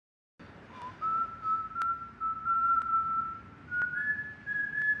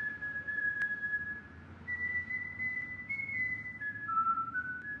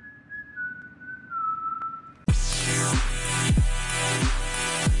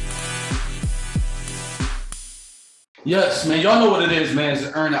Yes, man. Y'all know what it is, man. It's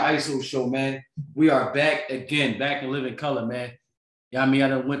the Earn the ISO show, man. We are back again, back in living color, man. Yeah, I mean, I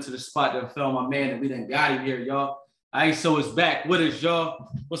done went to the spot that fell my man, and we done got him here, y'all. ISO is back with us, y'all.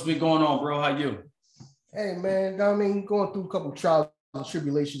 What's been going on, bro? How you? Hey man, I mean, going through a couple trials and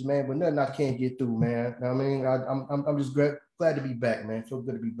tribulations, man, but nothing I can't get through, man. I mean, I'm just glad to be back, man. Feel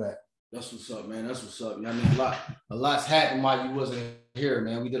good to be back. That's what's up, man. That's what's up. You know what I mean, a lot's happened while you wasn't here,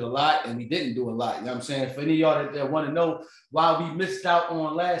 man. We did a lot and we didn't do a lot. You know what I'm saying? For any of y'all that want to know why we missed out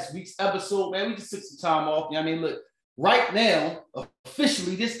on last week's episode, man, we just took some time off. You know what I mean? Look, right now,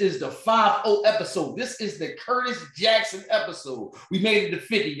 officially, this is the 5-0 episode. This is the Curtis Jackson episode. We made it to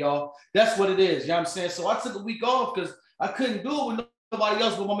 50, y'all. That's what it is. You know what I'm saying? So I took a week off because I couldn't do it with nobody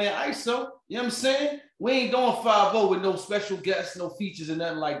else but my man ISO. You know what I'm saying? We ain't doing 5-0 with no special guests, no features, and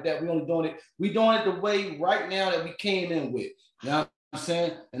nothing like that. We doing it the way right now that we came in with. You know what I'm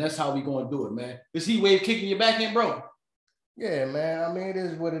saying? And that's how we gonna do it, man. Is he wave kicking you back in, bro? Yeah, man. I mean, it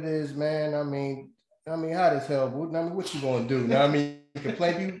is what it is, man. I mean, hot as hell. I mean, what you gonna do? Now, I mean,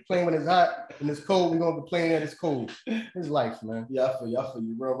 complain when it's hot and it's cold. We gonna complain that it's cold. It's life, man. Yeah, I feel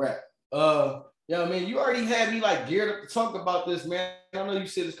you, real rap. Yeah, man, you already had me like geared up to talk about this, man. I know you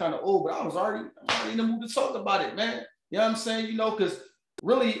said it's kind of old, but I'm already in the mood to talk about it, man. You know what I'm saying? You know, because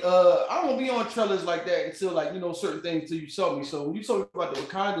really, I don't be on trailers like that until like certain things until you told me. So when you told me about the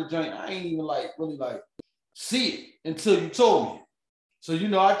Wakanda joint, I ain't even like really like see it until you told me. So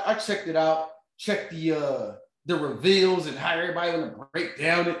I checked it out, checked the reveals and how everybody want to break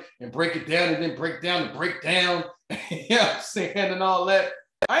down it and break it down and then break down the breakdown. You know what I'm saying, and all that.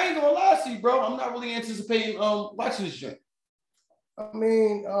 I ain't gonna lie to you, bro. I'm not really anticipating watching this joint. I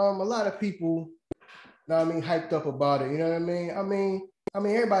mean, a lot of people, hyped up about it. You know what I mean? I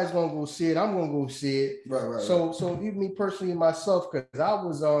mean, everybody's gonna go see it. I'm gonna go see it. Right. So even me personally, myself, because I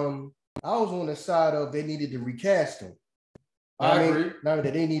was on the side of they needed to recast him. I agree. Now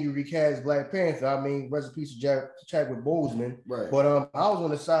that they need to recast Black Panther, I mean, rest in peace to Chadwick Boseman. Right. But I was on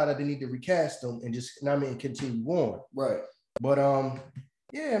the side that they need to recast him and just, continue on. Right. But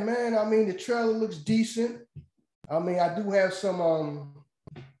yeah, man. I mean, the trailer looks decent. I mean, I do have some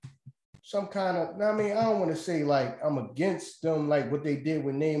kind of. I don't want to say like I'm against them, like what they did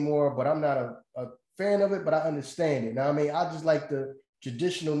with Namor, but I'm not a fan of it. But I understand it. Now, I mean, I just like the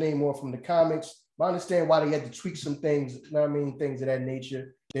traditional Namor from the comics. I understand why they had to tweak some things. Things of that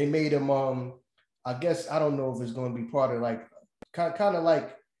nature. They made him. I guess I don't know if it's going to be part of like kind of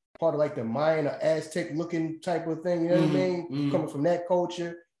like part of like the Mayan or Aztec looking type of thing. You know what I mean? Mm-hmm. Coming from that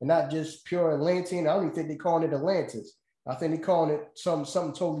culture and not just pure Atlantean. I don't even think they're calling it Atlantis. I think they're calling it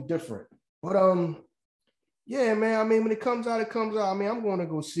something totally different. But yeah, man. I mean, when it comes out, it comes out. I mean, I'm going to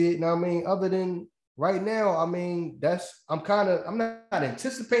go see it. Now, I mean, other than right now, I mean, I'm not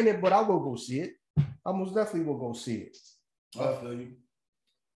anticipating it, but I will go see it. I most definitely will go see it. I feel you.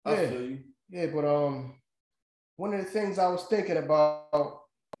 I feel you. Yeah, but one of the things I was thinking about,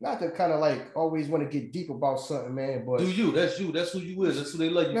 not to kind of like always want to get deep about something, man, but do you? That's you. That's who you is. That's who they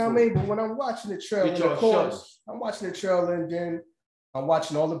love you. You know what I mean? But when I'm watching the trailer, of course, I'm watching the trailer and then I'm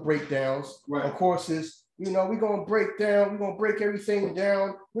watching all the breakdowns. Right. Of course, we're gonna break down, we're gonna break everything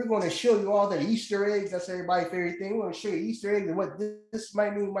down. We're gonna show you all the Easter eggs. That's everybody's favorite thing. We're gonna show you Easter eggs and what this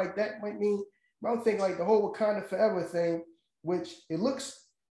might mean, like that might mean. I'm thinking like the whole Wakanda Forever thing, which it looks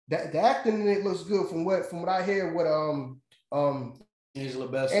that the acting in it looks good from what I hear. What Angela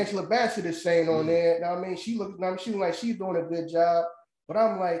Bassett is saying on there. Now, I mean, she looks like she's doing a good job, but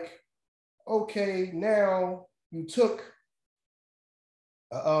I'm like, okay, now you took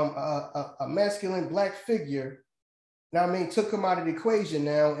a masculine Black figure. Now, I mean, took him out of the equation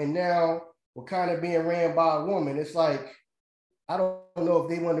now, and now we're kind of being ran by a woman. It's like, I don't know if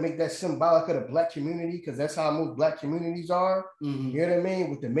they want to make that symbolic of the Black community, because that's how most Black communities are. Mm-hmm. You know what I mean?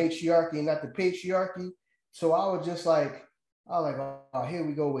 With the matriarchy and not the patriarchy. So I was like, oh, here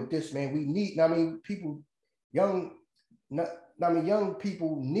we go with this, man. We need, young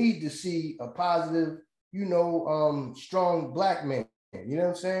people need to see a positive, strong Black man. You know what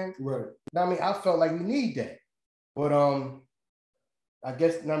I'm saying? Right. I felt like we need that. But I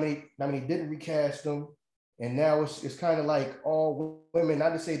guess, they didn't recast them. And now it's kind of like all women.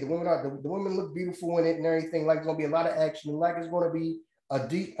 Not to say the women look beautiful in it and everything. Like, it's gonna be a lot of action, and like it's gonna be a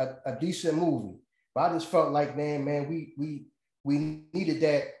decent movie. But I just felt like, man, we needed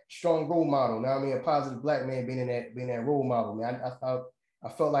that strong role model. Now, a positive Black man being that role model. Man, I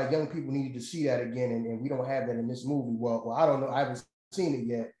felt like young people needed to see that again, and we don't have that in this movie. Well, I don't know. I haven't seen it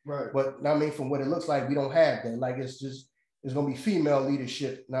yet. Right. But from what it looks like, we don't have that. Like, it's gonna be female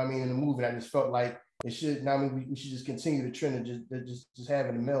leadership. In the movie, I just felt like. It should. We should just continue the trend of just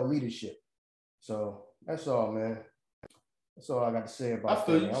having the male leadership. So that's all, man. That's all I got to say about I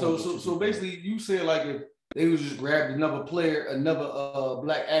feel that. you. So basically, you said like if they was just grabbed another player, another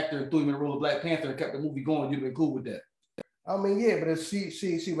black actor, and threw him in the role of Black Panther and kept the movie going, you'd have been cool with that. I mean, yeah, but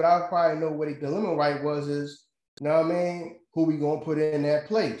see, what I probably know what the dilemma right was is, you know what I mean? Who we gonna put in that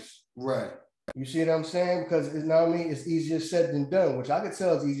place? Right. You see what I'm saying? Because you know what I mean, it's easier said than done, which I could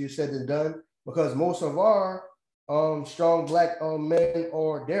tell is easier said than done because most of our strong black men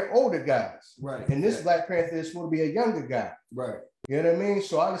are they're older guys. Right. And this Black Panther is supposed to be a younger guy. Right. You know what I mean?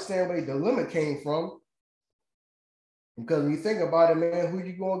 So I understand where the dilemma came from. Because when you think about it, man, who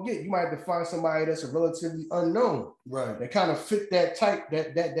you gonna get? You might have to find somebody that's a relatively unknown. Right. That kind of fit that type,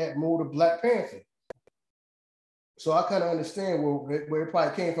 that mold of Black Panther. So I kind of understand where it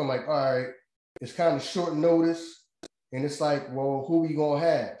probably came from. Like, all right, it's kind of short notice, and it's like, well, who we gonna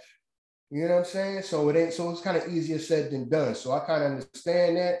have? You know what I'm saying? So it's kind of easier said than done. So I kind of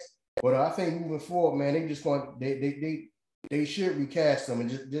understand that. But I think moving forward, man, they should recast them,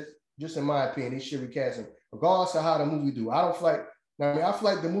 and just in my opinion, they should recast them, regardless of how the movie do. I feel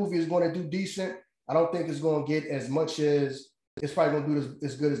like the movie is going to do decent. I don't think it's going to get as much as it's probably going to do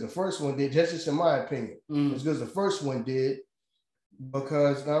as good as the first one did. Just in my opinion, as good as the first one did,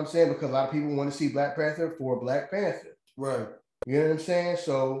 because you know what I'm saying, because a lot of people want to see Black Panther for Black Panther, right? You know what I'm saying?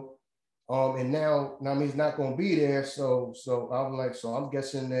 So, and now I mean, it's not going to be there. So I'm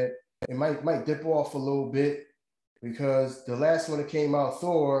guessing that it might dip off a little bit. Because the last one that came out,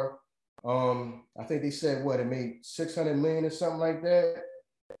 Thor, I think they said it made 600 million or something like that.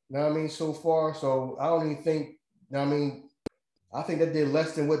 You know what I mean, so far. So I don't even think, you know what I mean, I think that did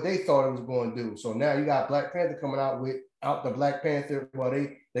less than what they thought it was going to do. So now you got Black Panther coming out without the Black Panther. Well,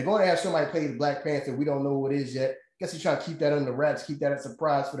 they're going to have somebody play the Black Panther. We don't know who it is yet. I guess they're trying to keep that under wraps, keep that a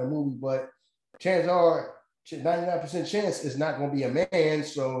surprise for the movie. But chances are, 99% chance it's not going to be a man.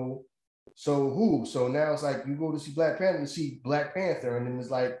 So who? So now it's like you go to see Black Panther, you see Black Panther, and then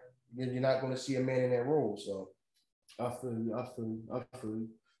it's like you're not going to see a man in that role. So I feel you.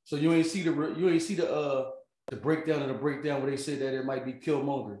 So you ain't see the breakdown of the breakdown where they said that it might be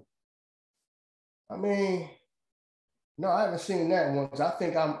Killmonger. I mean, no, I haven't seen that one. I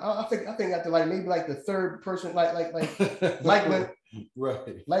think after like maybe like the third person, like when right,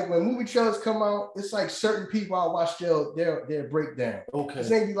 like when movie trailers come out, it's like certain people I watch their breakdown. Okay, it's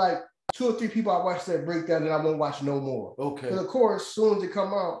maybe like 2 or 3 people I watch their breakdown, and I won't watch no more. Okay, because of course, as soon as it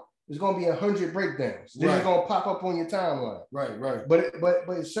come out, there's gonna be 100 breakdowns. Then it's gonna pop up on your timeline. Right. But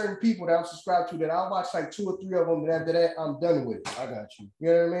it's certain people that I'm subscribed to that I'll watch like 2 or 3 of them, and after that, I'm done with it. I got you.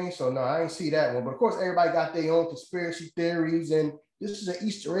 You know what I mean? So no, I ain't see that one. But of course, everybody got their own conspiracy theories, and this is an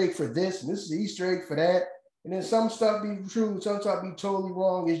Easter egg for this, and this is an Easter egg for that. And then some stuff be true, some stuff be totally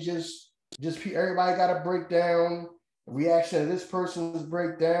wrong. It's just everybody got a breakdown, reaction to this person's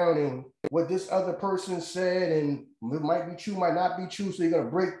breakdown, and what this other person said, and it might be true, might not be true. So you're gonna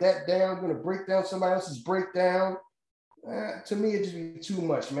break that down. You're gonna break down somebody else's breakdown. To me, it just be too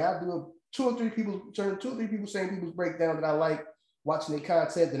much, man. I do 2 or 3 people saying people's breakdown that I like watching their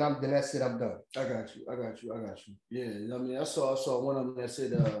content. Then that's it. I'm done. I got you. Yeah, I mean, I saw one of them that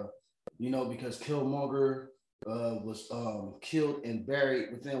said, because Killmonger was killed and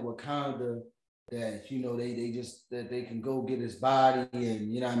buried within Wakanda, that they can go get his body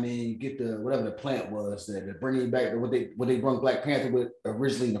and get the whatever the plant was that bring him back to what they brought Black Panther with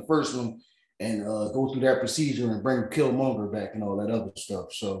originally in the first one, and go through that procedure and bring Killmonger back and all that other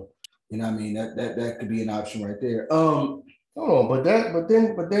stuff. So that could be an option right there. Hold on, but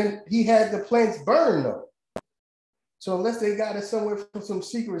then he had the plants burned though. So unless they got it somewhere from some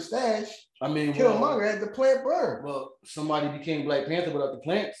secret stash, Killmonger had the plant burned. Well, somebody became Black Panther without the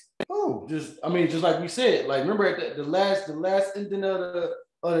plants. Who? Just like we said, like remember at the last ending of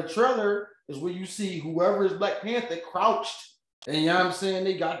the trailer is where you see whoever is Black Panther crouched, and you know what I'm saying,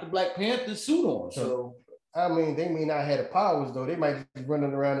 they got the Black Panther suit on. So they may not have the powers though. They might just be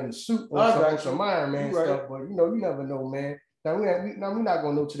running around in the suit or some Iron Man stuff. But you never know, man. Now we're not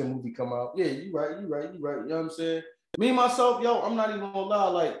gonna know till the movie come out. Yeah, you right. You know what I'm saying? Me myself, I'm not even gonna lie.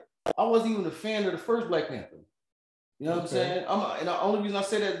 Like I wasn't even a fan of the first Black Panther. You know what I'm saying? And the only reason I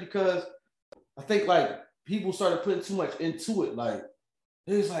say that is because I think like people started putting too much into it. Like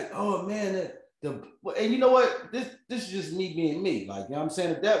it's like, oh man, and you know what? This is just me being me. Like, you know what I'm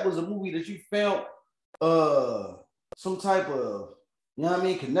saying? If that was a movie that you felt some type of,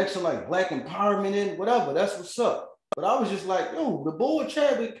 connection, like Black empowerment in, whatever, that's what's up. But I was just like, the boy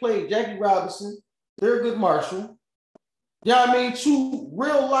Chadwick played Jackie Robinson, Thurgood Marshall. Two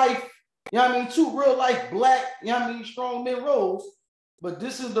real life Black, strong men roles. But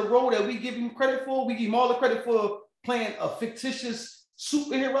this is the role that we give him credit for. We give him all the credit for playing a fictitious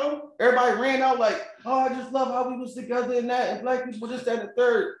superhero. Everybody ran out like, oh, I just love how we was together and that, and black people, this, that, and the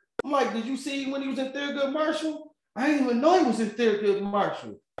third. I'm like, did you see when he was in Thurgood Marshall? I didn't even know he was in Thurgood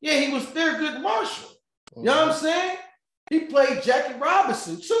Marshall. Yeah, he was Thurgood Marshall. You know what I'm saying? He played Jackie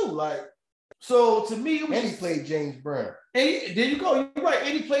Robinson too. Like, so to me, it was and he played James Brown. And there you go. You're right.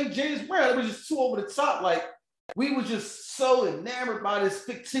 And he played James Brown. It was just too over the top. Like, we were just so enamored by this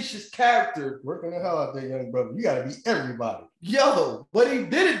fictitious character. Working the hell out there, young brother. You gotta be everybody. Yo, but he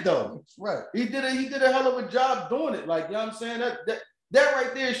did it though. That's right. He did a hell of a job doing it. Like, you know what I'm saying? That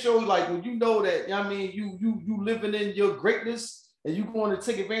right there shows like when you know that, you know what I mean, you living in your greatness and you going to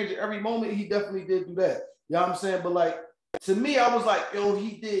take advantage of every moment. He definitely did do that. You know what I'm saying? But like, to me, I was like, yo,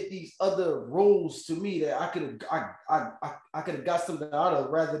 he did these other roles to me that I could have got something out of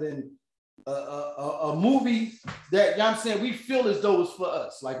rather than a movie that, you know what I'm saying, we feel as though it's for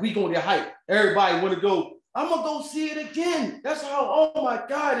us. Like, we going to hype. Everybody want to go, I'm going to go see it again. That's how, oh my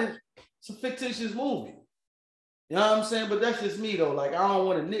God, it's a fictitious movie. You know what I'm saying? But that's just me though. Like, I don't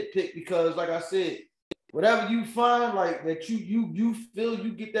want to nitpick because, like I said, whatever you find, like that you feel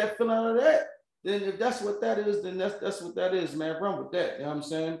you get that feeling out of that, then if that's what that is, then that's what that is, man. Run with that. You know what I'm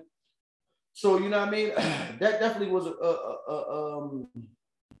saying? So, you know what I mean? That definitely was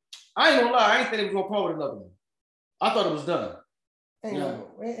I ain't gonna lie, I ain't think it was gonna come with another one. I thought it was done. Ain't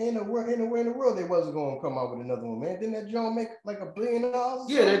nowhere in the world they wasn't gonna come out with another one, man. Didn't that joint make like $1 billion?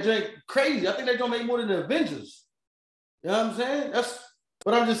 Yeah, that joint crazy. I think that joint make more than the Avengers. You know what I'm saying? That's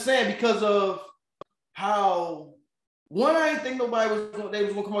what I'm just saying because of how one, I didn't think nobody was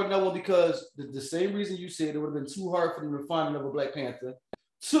gonna come out with another one because the same reason you said it would have been too hard for them to find another Black Panther.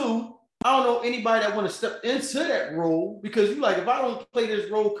 Two, I don't know anybody that want to step into that role because you like, if I don't play this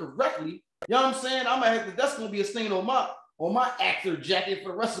role correctly, you know what I'm saying? I'm gonna have to, that's gonna be a stain on my actor jacket for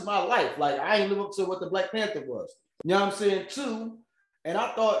the rest of my life. Like, I ain't live up to what the Black Panther was. You know what I'm saying? Two, and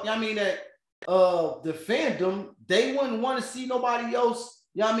I thought, you know what I mean, that the fandom, they wouldn't want to see nobody else,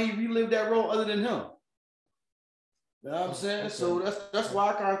 you know what I mean, relive that role other than him. You know what I'm saying? Okay. So that's why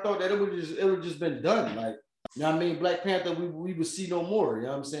I kind of thought that it would just been done. Like, you know what I mean? Black Panther, we would see no more, you know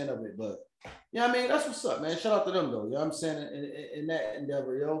what I'm saying, of it. But, you know what I mean? That's what's up, man. Shout out to them, though. You know what I'm saying? In that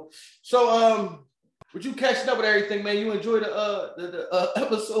endeavor, yo. So, with you catching up with everything, man, you enjoyed the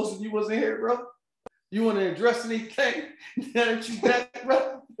episodes when you wasn't here, bro? You want to address anything now that you back,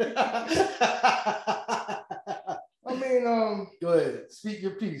 bro? I mean, go ahead. Speak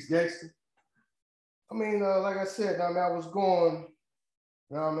your piece, gangster. I mean, like I said, I mean, I was going,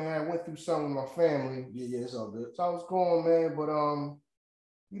 you know what I mean, I went through something with my family. Yeah, it's all good. So I was going, man, but,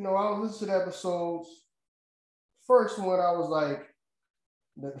 you know, I was listening to the episodes. First one, I was like,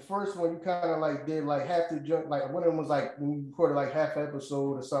 the first one, you kind of like did like half the jump, like one of them was like, when you recorded like half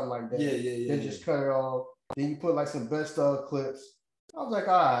episode or something like that. Yeah. Then just cut it off. Then you put like some best of clips. I was like,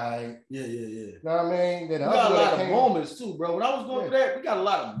 all right. Yeah. You know what I mean? Then we got a lot of moments too, bro. When I was going through that, we got a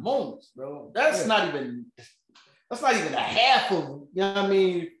lot of moments, bro. That's not even a half of them. You know what I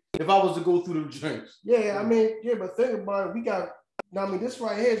mean? If I was to go through the drinks. Yeah, I mean, but think about it. We got, I mean, this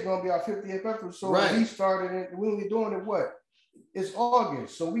right here is going to be our 50th episode. Right. We started it, we only doing it what? It's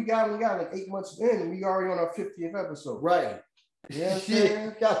August. So we got like 8 months in and we already on our 50th episode. Right. You know what I'm saying?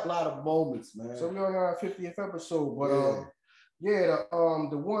 We got a lot of moments, man. So we're on our 50th episode. But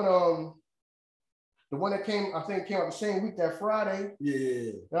the one that came, I think came out the same week, that Friday. Yeah.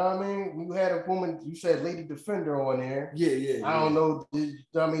 You know what I mean? You had a woman, you said Lady Defender on there. Yeah. I don't know. Did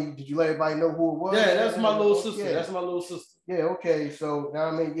you let everybody know who it was? Yeah, that's my little sister. Yeah. That's my little sister. Yeah, okay. So, you know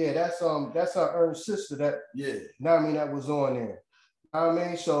what I mean? Yeah, that's our earned sister that, yeah. You know what I mean, that was on there. You know what I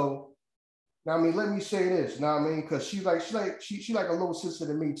mean? So, you know what I mean, let me say this, you know what I mean? Because she's like a little sister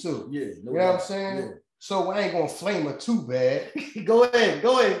to me too. Yeah. You know what I'm saying? Yeah. So I ain't gonna flame her too bad. Go ahead,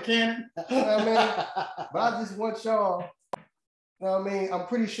 Cannon. You know what I mean? But I just want y'all, you know what I mean? I'm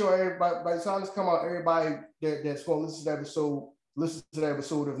pretty sure everybody, by the time this come out, everybody that's gonna listen to that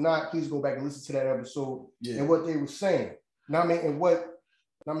episode. If not, please go back and listen to that episode and what they were saying. You know what I mean?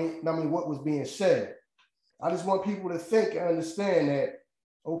 And what was being said. I just want people to think and understand that,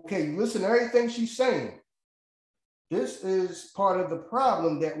 okay, you listen to everything she's saying. This is part of the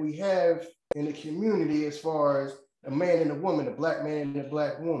problem that we have in the community as far as a man and a woman, a black man and a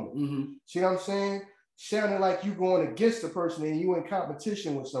black woman. Mm-hmm. See what I'm saying? Sounding like you going against the person and you in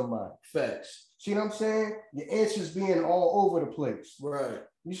competition with somebody. Facts. See what I'm saying? Your answers being all over the place. Right.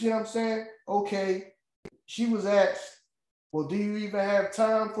 You see what I'm saying? Okay, she was asked, well, do you even have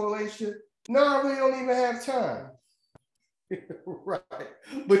time for a relationship? No, I really don't even have time. Right.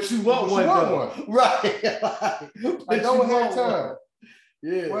 But you want one. Right. I don't have time.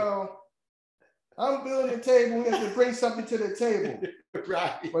 Yeah. Well, I'm building a table. We have to bring something to the table.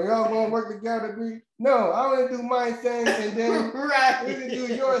 Right. But y'all gonna work together, be? No, I want to do my thing, and then right. you can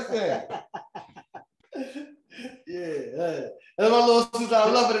do your thing. Yeah. That's my little sister. I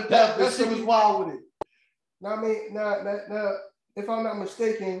love it to death, but she was wild with it. Now, I mean, now, if I'm not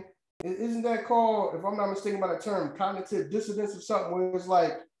mistaken, isn't that called, if I'm not mistaken by the term, cognitive dissonance or something, where it's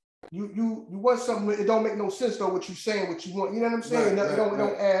like you want something, it don't make no sense though, what you saying, what you want, you know what I'm saying? It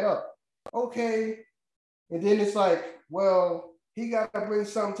don't add up. Okay. And then it's like, well, he got to bring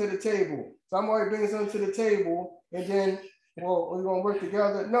something to the table. So I'm already bringing something to the table, and then, well, we're going to work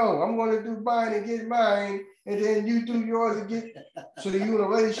together. No, I'm going to do mine and get mine, and then you do yours and get, so you in a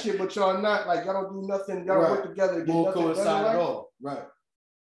relationship, but y'all not, like, y'all don't do nothing, y'all work together to get nothing done, right? At all. Right.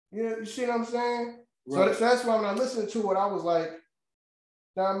 Yeah, you see what I'm saying? Right. So that's why when I listened to it, I was like,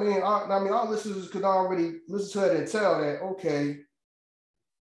 I mean, our listeners could already listen to it and tell that, okay,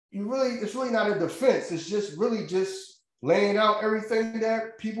 it's really not a defense. It's just really just laying out everything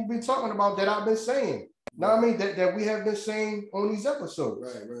that people been talking about that I've been saying. Know what I mean? That we have been saying on these episodes.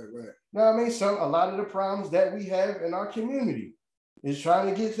 Right. Know what I mean? So a lot of the problems that we have in our community is trying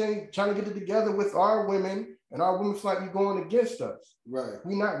to get it together with our women, and our women feel like you're going against us. Right.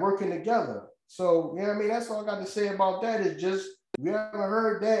 We're not working together. So, you know what I mean? That's all I got to say about that is just, if you haven't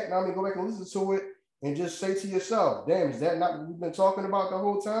heard that, now I mean, go back and listen to it and just say to yourself, damn, is that not what we've been talking about the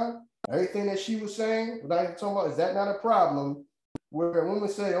whole time? Everything that she was saying, what I was talking about, is that not a problem where women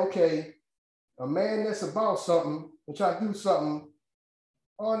say, okay, a man that's about something and try to do something,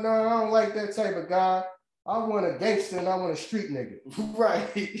 oh no, I don't like that type of guy. I want a gangster and I want a street nigga. Right.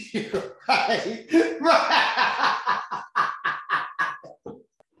 Right.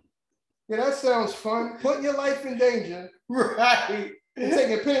 Yeah, that sounds fun. Put your life in danger. Right. And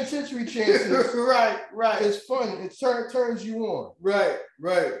taking penitentiary chances. Right. It's fun. It turns you on. Right.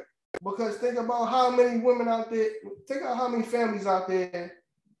 Because think about how many women out there, think about how many families out there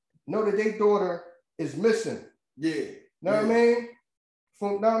know that their daughter is missing. Yeah. Know what I mean?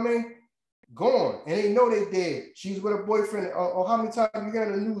 Know what I mean? Gone. And they know they dead. She's with a boyfriend. Or how many times you get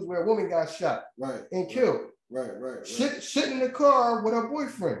on the news where a woman got shot and killed? Right. Sitting in the car with her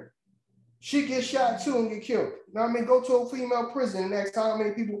boyfriend. She gets shot too and get killed. Now, I mean, go to a female prison and ask how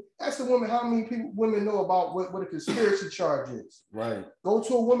many people, ask the woman how many people women know about what a conspiracy charge is. Right. Go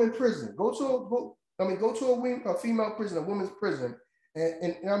to a woman prison. Go to a female prison, a women's prison,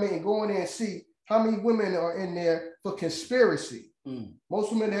 and I mean, go in there and see how many women are in there for conspiracy.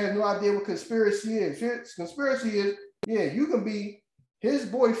 Most women have no idea what conspiracy is. Conspiracy is, yeah, you can be his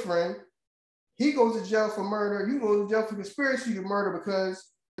boyfriend. He goes to jail for murder. You go to jail for conspiracy to murder because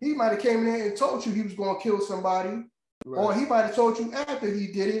he might have came in there and told you he was going to kill somebody, or he might have told you after he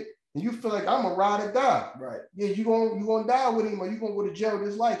did it, and you feel like I'm a ride or die. Right. Yeah, you're gonna die with him, or you're gonna go to jail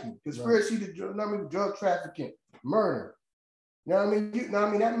just like him. Conspiracy to drug trafficking, murder. You know what I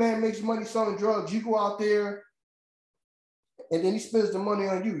mean? That man makes money selling drugs. You go out there, and then he spends the money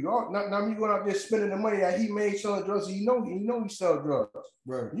on you. You going out there spending the money that he made selling drugs. And you know he sells drugs.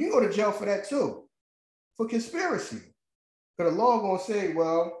 Right. You go to jail for that too, for conspiracy. Because the law gonna say,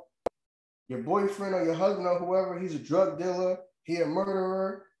 well, your boyfriend or your husband or whoever, he's a drug dealer, he a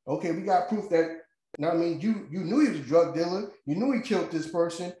murderer. Okay, we got proof that. I mean, you knew he was a drug dealer. You knew he killed this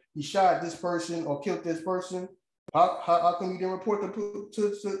person. He shot this person or killed this person. How come you didn't report to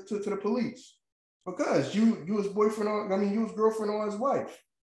the police? Because you was boyfriend on. You was girlfriend on his wife.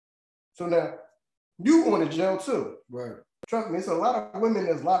 So now you going to jail too. Right. Trust me, it's a lot of women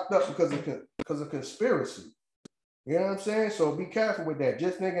that's locked up because of conspiracy. You know what I'm saying? So be careful with that.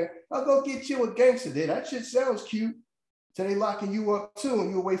 Just thinking, I'll go get you a gangster. That shit sounds cute. So they locking you up too, and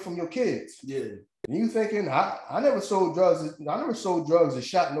you away from your kids. Yeah. And you thinking, I never sold drugs. I never sold drugs and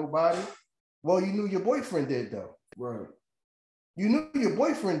shot nobody. Well, you knew your boyfriend did though. Right. You knew your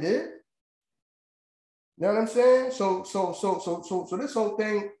boyfriend did. You know what I'm saying? So this whole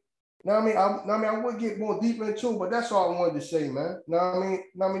thing. Now I would get more deep into it, but that's all I wanted to say, man. Now I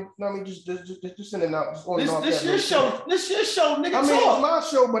mean, just in and out. This your show, nigga. I mean, talk. It's my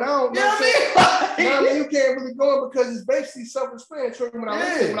show, but I don't. You know what I mean? You can't really go because it's basically self-explanatory. When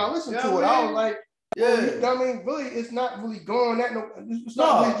I listen to it, I was like, I mean, really, it's not really going that no. It's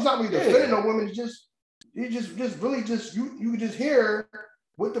not really defending no women. It's just you just hear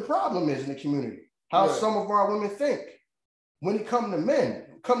what the problem is in the community. How some of our women think when it comes to men.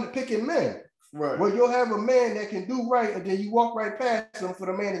 Come to picking men. Right. Well, you'll have a man that can do right, and then you walk right past him for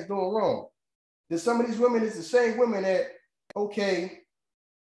the man that's doing wrong. Then some of these women is the same women that, okay,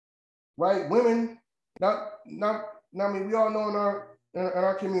 right? Women, I mean, we all know in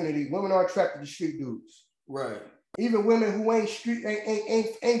our community, women are attracted to street dudes. Right. Even women who ain't street,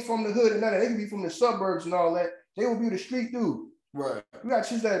 ain't from the hood and none of that, they can be from the suburbs and all that. They will be the street dude. Right. You got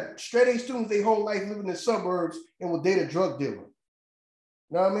chicks that straight A students, their whole life living in the suburbs and will date a drug dealer. You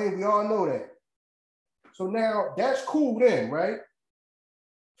know what I mean? We all know that. So now that's cool then, right?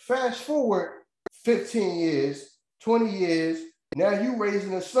 Fast forward 15 years, 20 years, now you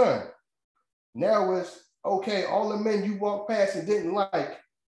raising a son. Now it's, okay, all the men you walked past and didn't like,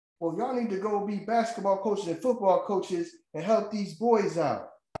 well, y'all need to go be basketball coaches and football coaches and help these boys out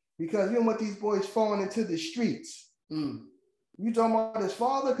because you don't want these boys falling into the streets. You talking about his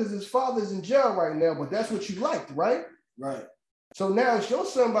father? Because his father's in jail right now, but that's what you liked, right? Right. So now it's your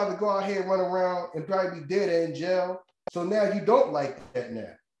son about to go out here and run around and probably be dead in jail. So now you don't like that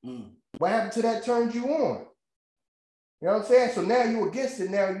now. What happened to that turned you on? You know what I'm saying? So now you're against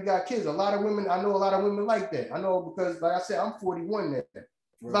it. Now you got kids. A lot of women, I know a lot of women like that. I know because, like I said, I'm 41 now. Right.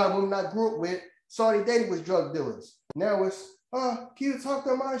 A lot of women I grew up with, saw they dated was drug dealers. Now it's, can you talk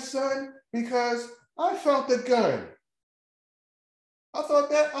to my son? Because I found the gun. I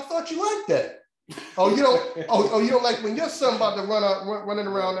thought you liked that. Oh, you don't. You don't like when your son about to running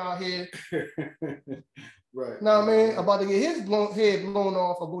around out here. Right. Now, man, about to get his head blown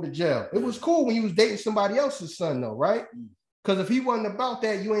off or go to jail. It was cool when you was dating somebody else's son, though, right? Because if he wasn't about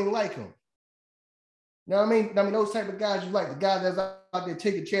that, you ain't like him. You know what I mean? Those type of guys you like, the guys that's out there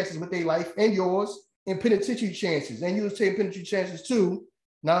taking chances with their life and yours, and penitentiary chances. And you was taking penitentiary chances too.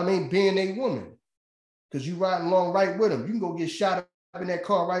 Now, I mean, being a woman, because you riding along right with them, you can go get shot up in that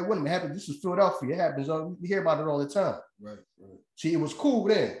car right with them. It happens. This is Philadelphia. It happens. You hear about it all the time. Right. See, it was cool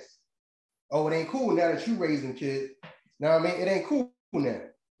then. Oh, it ain't cool now that you raising kids. Know what I mean? It ain't cool now.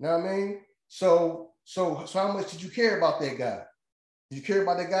 Know what I mean? So how much did you care about that guy? Did you care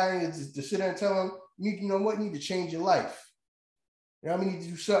about that guy and to sit there and tell him, you know what, you need to change your life? You know what I mean? You need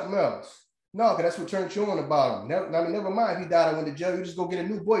to do something else. No, because that's what turned you on about him. Never mind if he died and went to jail, you just go get a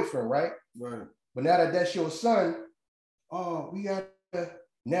new boyfriend, right? Right. But now that that's your son, we got to,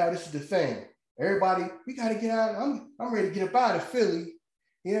 now this is the thing. Everybody, we got to get out. I'm ready to get up out of Philly.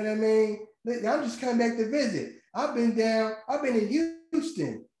 You know what I mean? I'm just coming back to visit. I've been in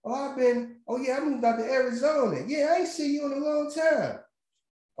Houston. I moved out to Arizona. Yeah, I ain't seen you in a long time.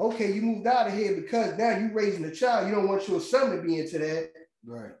 Okay, you moved out of here because now you raising a child. You don't want your son to be into that.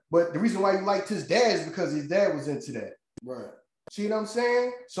 Right. But the reason why you liked his dad is because his dad was into that. Right. See what I'm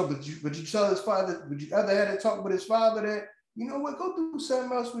saying? So, but you tell his father, would you ever had a talk with his father that, you know what, go do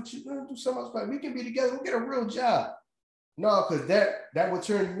something else with you, do something else, we can be together, we'll get a real job. No, because that would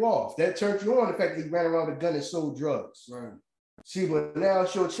turn you off. That turned you on the fact that he ran around with a gun and sold drugs. Right. See, but now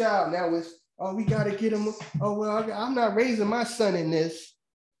it's your child. Now it's, we got to get him. I'm not raising my son in this.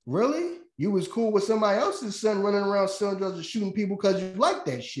 Really? You was cool with somebody else's son running around selling drugs and shooting people because you like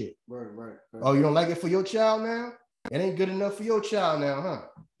that shit. Right. Oh, you don't like it for your child now? It ain't good enough for your child now, huh?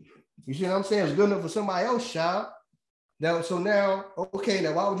 You see what I'm saying? It's good enough for somebody else's child. Now, okay,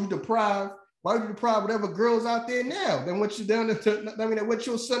 now why would you deprive whatever girls out there now? Then what you down to, what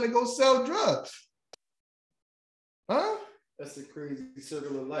your son to go sell drugs? Huh? That's a crazy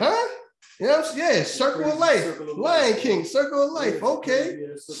circle of life. Huh? Yeah, circle of life. Lion King, circle of life. Okay.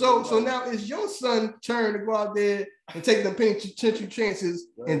 So now it's your son's turn to go out there and take them penitentiary chances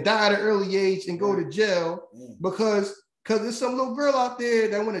and die at an early age and go to jail because there's some little girl out there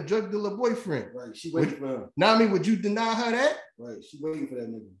that want a drug dealer boyfriend. Right. She waiting for him. Now, would you deny her that? Right. She waiting for that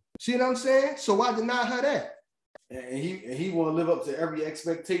nigga. See what I'm saying? So why deny her that? And he want to live up to every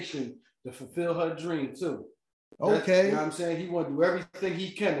expectation to fulfill her dream too. Okay. You know what I'm saying? He want to do everything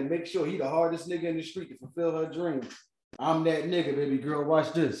he can to make sure he the hardest nigga in the street to fulfill her dream. I'm that nigga, baby girl.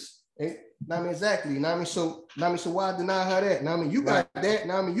 Watch this. Exactly. So why deny her that? You got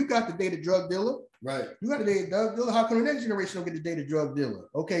that. You got to date a drug dealer. Right. You got to date a drug dealer. How come the next generation don't get to date a drug dealer?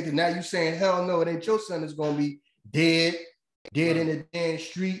 Okay, because now you saying, hell no, it ain't your son is going to be dead in the damn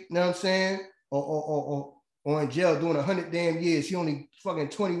street. You know what I'm saying? Or in jail doing 100 damn years. He only fucking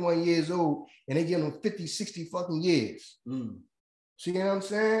 21 years old and they give him 50, 60 fucking years. See what I'm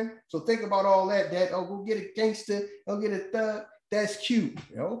saying? So think about all that, go get a gangster, go get a thug. That's cute.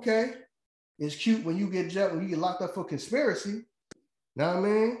 Okay. It's cute when you get locked up for conspiracy. Know what I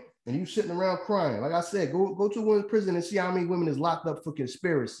mean? And you sitting around crying. Like I said, go to a women's prison and see how many women is locked up for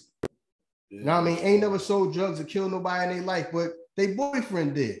conspiracy. Yeah. Know what I mean? Ain't never sold drugs or killed nobody in their life, but their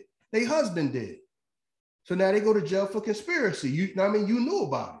boyfriend did. Their husband did. So now they go to jail for conspiracy. You know what I mean? You knew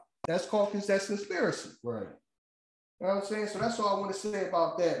about it. That's conspiracy. Right. You know what I'm saying? So that's all I want to say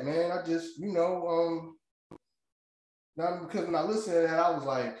about that, man. I just, now because when I listened to that, I was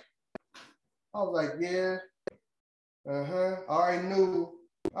like, yeah, I already knew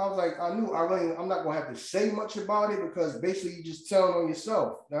I was like, I'm not gonna have to say much about it because basically you just telling on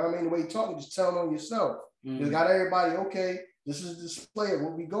yourself. You know what I mean? The way you talking, just telling on yourself. You got everybody, okay, this is a display of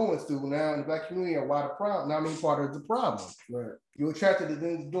what we going through now in the black community and why the problem. Now I mean part of the problem. Right. You're attracted to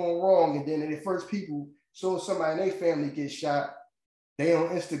things doing wrong, and then the first people saw somebody in their family get shot. They on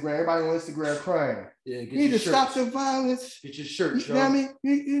Instagram, everybody on Instagram crying. Yeah, you need to stop the violence. Get your shirts, you know what I mean?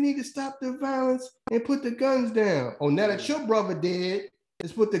 You need to stop the violence and put the guns down. Oh, now that your brother dead,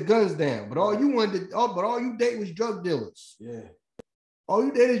 let's put the guns down. But all you date was drug dealers. Yeah. All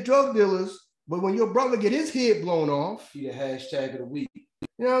you date is drug dealers. But when your brother get his head blown off, he the hashtag of the week.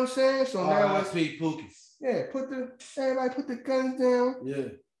 You know what I'm saying? So now let's Pookie. Yeah, everybody put the guns down. Yeah.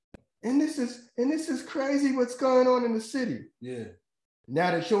 And this is crazy what's going on in the city. Yeah.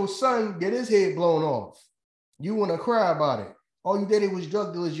 Now that your son get his head blown off, you want to cry about it. All you did was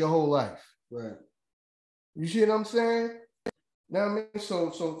drug dealers your whole life. Right. You see what I'm saying? Now I mean,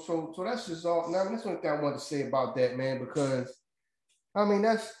 so that's just all. Now I mean, that's one thing I wanted to say about that, man, because I mean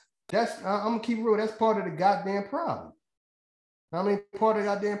that's I'm gonna keep it real. That's part of the goddamn problem. I mean, part of the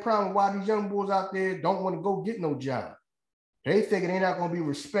goddamn problem why these young boys out there don't want to go get no job. They think they're not gonna be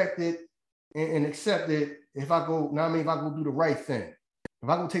respected and accepted if I go. Now I mean, if I go do the right thing. If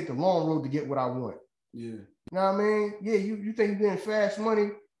I go take the long road to get what I want. Yeah. You know what I mean? Yeah, you think you're getting fast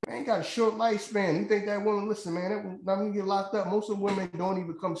money, man, you got a short lifespan. You think that woman, listen, man, that when you get locked up, most of the women don't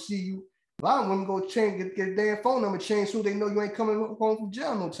even come see you. A lot of women go get a damn phone number changed so they know you ain't coming home from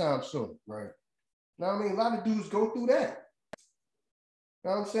jail no time soon. Right. You know what I mean? A lot of dudes go through that. You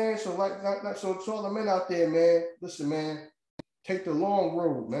know what I'm saying? So so to all the men out there, man, listen, man, take the long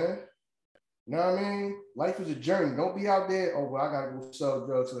road, man. You know what I mean? Life is a journey. Don't be out there, oh, well, I got to go sell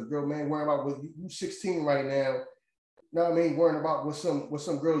drugs to a girl, man. Worrying about what you 16 right now. You know what I mean? Worrying about what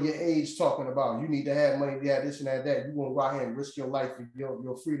some girl your age talking about. You need to have money, to have this and that. You want to go out here and risk your life and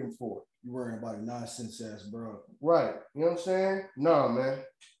your freedom for it. You worrying about a nonsense ass bro. Right. You know what I'm saying? No, man.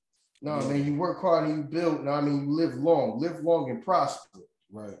 No, man. You work hard and you build. You know what I mean? You live long and prosper.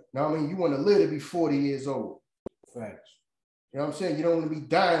 Right. You know what I mean? You want to live to be 40 years old. Facts. You know what I'm saying? You don't want to be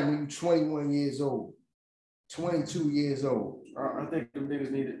dying when you're 21 years old, 22 years old. I think them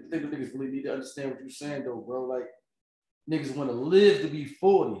niggas really need to understand what you're saying, though, bro. Like, niggas want to live to be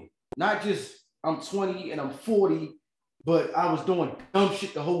 40. Not just I'm 20 and I'm 40, but I was doing dumb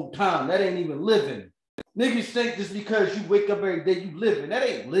shit the whole time. That ain't even living. Niggas think just because you wake up every day, you living. That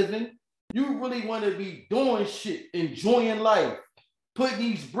ain't living. You really want to be doing shit, enjoying life, putting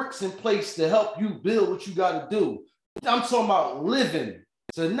these bricks in place to help you build what you got to do. I'm talking about living.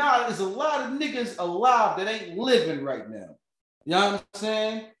 So now there's a lot of niggas alive that ain't living right now. You know what I'm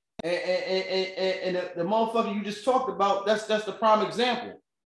saying? And the motherfucker you just talked about, that's the prime example.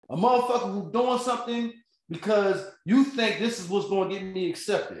 A motherfucker who doing something because you think this is what's going to get me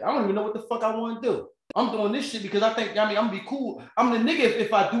accepted. I don't even know what the fuck I want to do. I'm doing this shit because I think, I'm going to be cool. I'm the nigga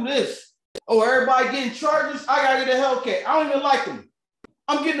if I do this. Oh, everybody getting charges, I got to get a Hellcat. I don't even like them.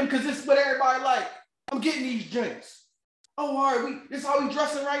 I'm getting them because this is what everybody like. I'm getting these drinks. Oh, all right, this is how we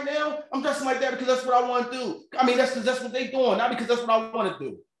dressing right now? I'm dressing like that because that's what I want to do. I mean, that's what they doing, not because that's what I want to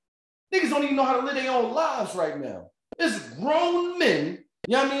do. Niggas don't even know how to live their own lives right now. There's grown men,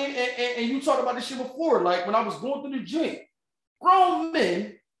 you know what I mean? And you talked about this shit before, like when I was going through the gym. Grown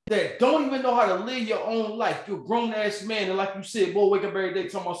men that don't even know how to live your own life. You're a grown-ass man, and like you said, boy, wake up every day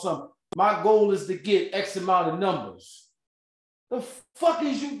talking about something. My goal is to get X amount of numbers. The fuck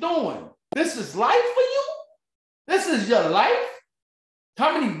is you doing? This is life for you? This is your life?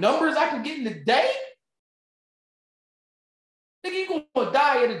 How many numbers I can get in a day? Nigga, you gonna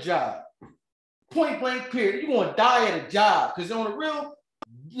die at a job. Point blank period. You gonna die at a job. Because on the real,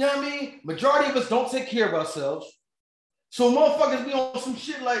 you know what I mean? Majority of us don't take care of ourselves. So motherfuckers be on some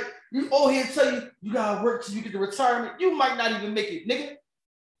shit like, you all here tell you, you gotta work till you get to retirement. You might not even make it, nigga.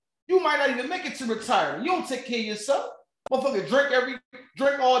 You might not even make it to retirement. You don't take care of yourself. Motherfucker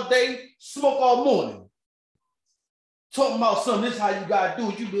drink all day, smoke all morning. Talking about something, this is how you gotta do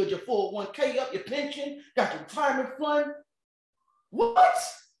it. You build your 401k up, your pension, got your retirement fund. What?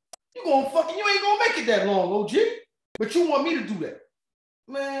 You ain't gonna make it that long, OG. But you want me to do that.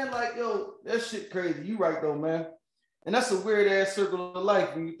 Man, like, yo, that shit crazy. You right though, man. And that's a weird ass circle of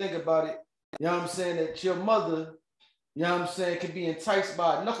life when you think about it. You know what I'm saying? That your mother, you know what I'm saying, can be enticed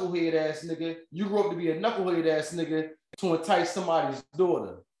by a knucklehead ass nigga. You grew up to be a knucklehead ass nigga to entice somebody's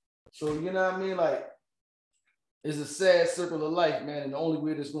daughter. So, you know what I mean? Like, it's a sad circle of life, man. And the only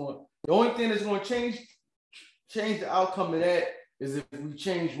thing that's going to change the outcome of that is if we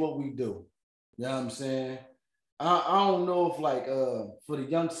change what we do. You know what I'm saying? I don't know if like for the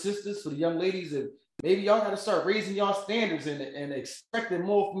young sisters, for the young ladies, if maybe y'all got to start raising y'all standards and expecting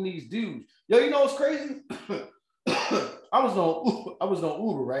more from these dudes. Yo, you know what's crazy? I was on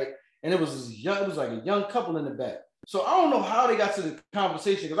Uber, right? And it was like a young couple in the back. So I don't know how they got to the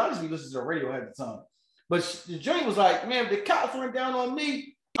conversation because I just be listening to the radio at the time. But the joint was like, man, if the cops went down on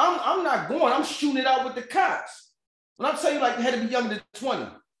me, I'm not going. I'm shooting it out with the cops. And I'm telling you, like, they had to be younger than 20.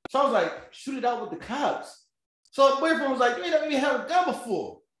 So I was like, shoot it out with the cops. So the boyfriend was like, you ain't never even had a gun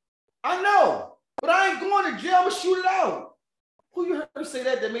before. I know, but I ain't going to jail. I'm going to shoot it out. Who you heard say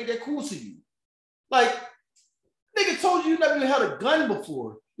that made that cool to you? Like, nigga told you never even had a gun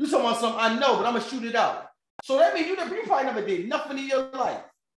before. You talking about something, I know, but I'm going to shoot it out. So that means you probably never did nothing in your life.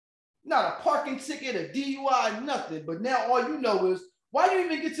 Not a parking ticket, a DUI, nothing. But now all you know is, why do you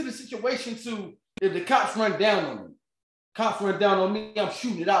even get to the situation to, if the cops run down on me? Cops run down on me, I'm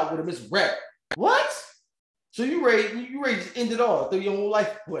shooting it out with them. It's rap. What? So you ready to end it all, throw your whole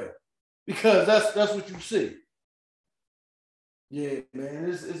life away. Because that's what you see. Yeah, man.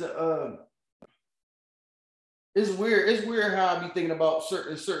 It's weird. It's weird how I be thinking about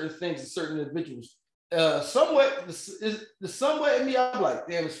certain things and certain individuals. Somewhat in me, I'm like,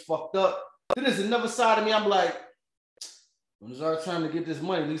 damn, it's fucked up. Then there's another side of me, I'm like, when it's our time to get this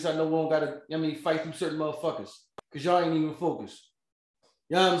money, at least I know we don't gotta, fight through certain motherfuckers. Cause y'all ain't even focused.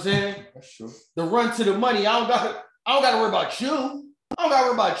 You know what I'm saying? That's true. The run to the money, I don't gotta worry about you. I don't gotta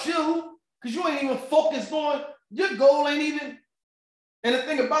worry about you. Cause you ain't even focused on, your goal ain't even. And the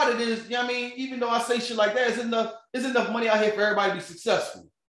thing about it is, even though I say shit like that, it's enough money out here for everybody to be successful.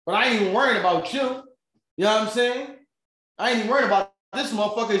 But I ain't even worrying about you. You know what I'm saying? I ain't even worrying about this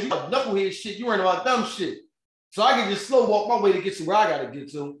motherfucker. You knucklehead shit. You worrying about dumb shit. So I can just slow walk my way to get to where I gotta get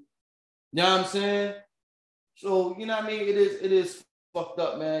to. You know what I'm saying? So, you know what I mean? It is fucked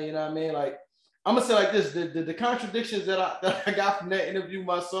up, man. You know what I mean? Like, I'm gonna say like this: the contradictions that I got from that interview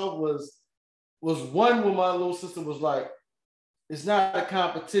myself was one where my little sister was like, it's not a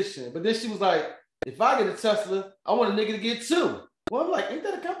competition. But then she was like, if I get a Tesla, I want a nigga to get two. Well, I'm like, ain't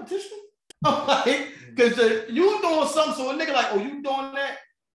that a competition? I'm like, because you doing something, so a nigga like, oh, you doing that?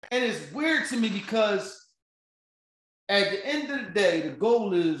 And it's weird to me because at the end of the day, the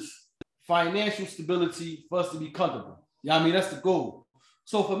goal is financial stability for us to be comfortable. Yeah, that's the goal.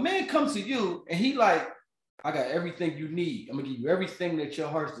 So if a man comes to you and he like, I got everything you need. I'm gonna give you everything that your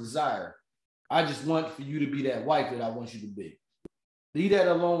heart's desire. I just want for you to be that wife that I want you to be. Leave that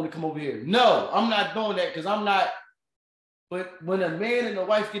alone and come over here. No, I'm not doing that because I'm not. But when a man and a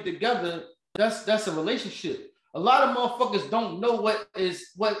wife get together, that's a relationship. A lot of motherfuckers don't know what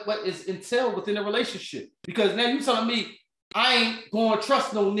is entailed within a relationship. Because now you telling me I ain't gonna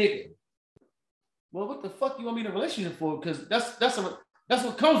trust no nigga. Well, what the fuck you want me in a relationship for? Because that's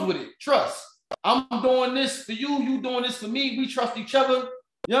what comes with it. Trust. I'm doing this for you, you doing this for me. We trust each other.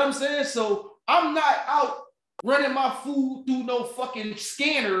 You know what I'm saying? So I'm not out running my food through no fucking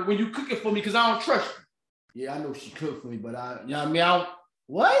scanner when you cook it for me because I don't trust you. Yeah, I know she cooked for me, but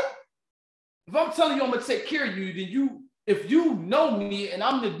what? If I'm telling you I'm gonna take care of you, then if you know me and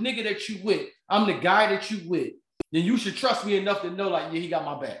I'm the nigga that you with, I'm the guy that you with, then you should trust me enough to know like, yeah, he got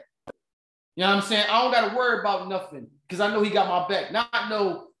my back. You know what I'm saying? I don't gotta worry about nothing because I know he got my back. Not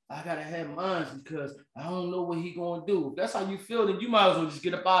know I gotta have mine because I don't know what he gonna do. If that's how you feel, then you might as well just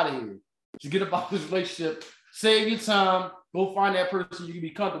get up out of here. Just get up out of this relationship. Save your time. Go find that person you can be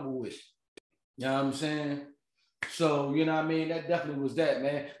comfortable with. You know what I'm saying? So, you know what I mean? That definitely was that,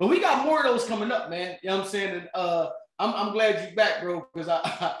 man. But we got more of those coming up, man. You know what I'm saying? And I'm glad you're back, bro, because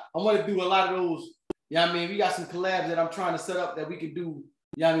I want to do a lot of those. You know what I mean? We got some collabs that I'm trying to set up that we can do,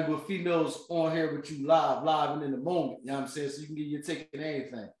 you know what I mean, with females on here with you live and in the moment. You know what I'm saying? So you can get your take and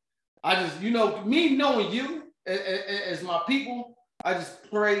anything. I just, me knowing you as my people, I just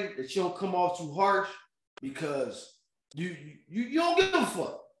pray that you don't come off too harsh because you don't give a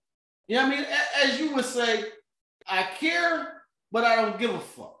fuck. You know what I mean? As you would say, I care, but I don't give a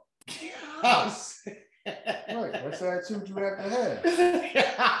fuck. Right, that's the attitude you have to have.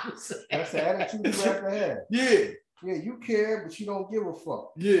 That's the attitude you have to have. Yeah. Yeah, you care, but you don't give a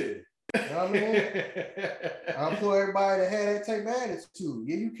fuck. Yeah. You know what I mean? I implore everybody to have that type of attitude.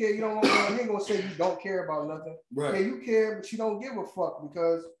 Yeah, you care. You ain't gonna say you don't care about nothing. Right. Yeah, you care, but you don't give a fuck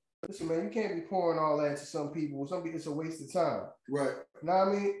because listen, man, you can't be pouring all that into some people. Some people, it's a waste of time. Right. You know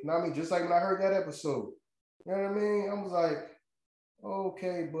what I mean? Just like when I heard that episode. You know what I mean? I was like,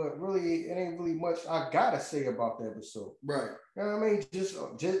 okay, but really, it ain't really much I gotta say about the episode. Right. You know what I mean? Just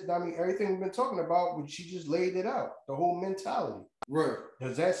everything we've been talking about, but she just laid it out. The whole mentality. Right.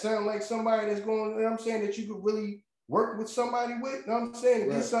 Does that sound like somebody that's going, you know what I'm saying, that you could really work with somebody with? You know what I'm saying?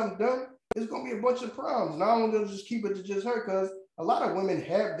 To get something done, it's gonna be a bunch of problems. And I don't want to just keep it to just her because a lot of women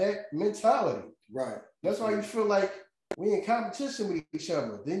have that mentality. Right. That's why you feel like we in competition with each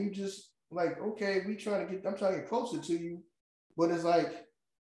other. Then you just like, okay, I'm trying to get closer to you, but it's like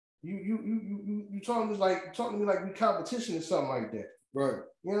you talking to me like we competition or something like that. Right.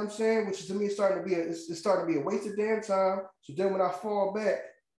 You know what I'm saying? Which to me is starting to be it's starting to be a waste of damn time. So then when I fall back,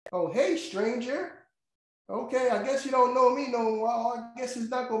 oh hey stranger, okay, I guess you don't know me no more. I guess it's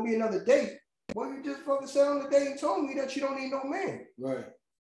not gonna be another date. Well, you just fucking said on the date and told me that you don't need no man. Right.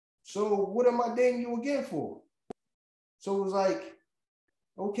 So what am I dating you again for? So it was like,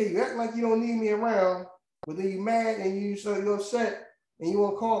 okay, you act like you don't need me around, but then you mad and you're upset and you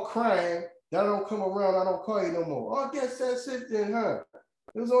want to call crying. That I don't come around, I don't call you no more. Oh, I guess that's it then, huh?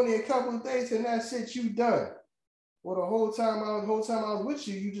 It was only a couple of days and that's it, you done. Well, the whole time I was with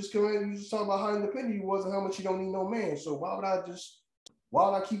you, you just come in, you just talk about how independent you was and how much you don't need no man. So why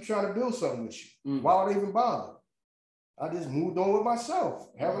would I keep trying to build something with you? Mm. Why would I even bother? I just moved on with myself.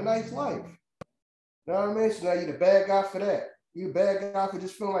 Have a nice life. You know what I mean? So now you're the bad guy for that. You're a bad guy for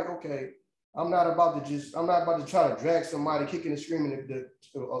just feeling like, okay, I'm not about to try to drag somebody kicking and screaming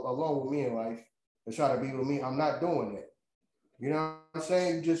along with me in life and try to be with me. I'm not doing that. You know what I'm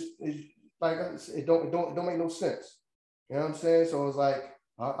saying? It don't make no sense. You know what I'm saying? So it's like,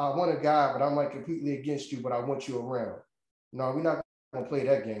 I want a guy, but I'm like completely against you, but I want you around. No, we're not gonna play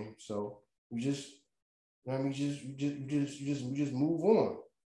that game. So we just, you know what I mean, you just move on.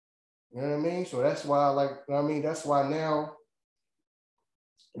 You know what I mean? So that's why that's why now,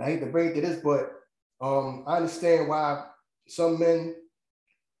 and I hate to break to this, but I understand why some men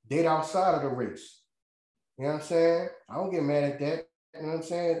date outside of the race. You know what I'm saying? I don't get mad at that. You know what I'm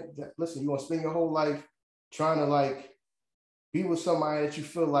saying? Listen, you want to spend your whole life trying to like be with somebody that you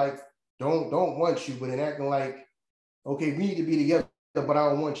feel like don't want you, but then acting like, okay, we need to be together, but I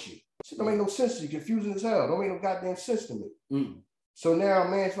don't want you. It don't make no sense to you. Confusing as hell. Don't make no goddamn sense to me. Mm. So now,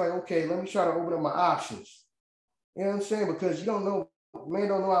 man, it's like, okay, let me try to open up my options. You know what I'm saying? Because you don't know, man,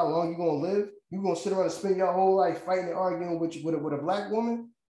 don't know how long you're gonna live. You're gonna sit around and spend your whole life fighting and arguing with a black woman.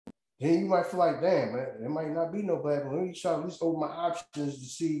 Then you might feel like, damn, man, there might not be no black woman. Let me try to at least open my options to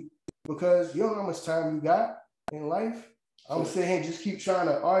see, because you don't know how much time you got in life. I'm gonna sit here and just keep trying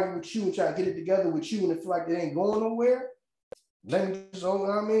to argue with you and try to get it together with you, and it feel like it ain't going nowhere. Let me just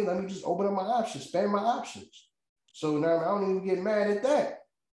open up my options, expand my options. So now I don't even get mad at that,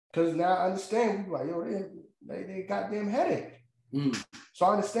 because now I understand. People like, yo, they goddamn headache. Mm. So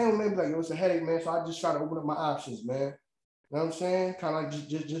I understand when they be like, yo, it's a headache, man. So I just try to open up my options, man. You know what I'm saying? Kind of like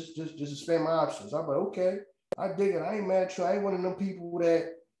just expand my options. I'm like, okay, I dig it. I ain't mad at you. I ain't one of them people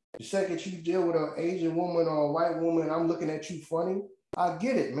that the second you deal with an Asian woman or a white woman, I'm looking at you funny. I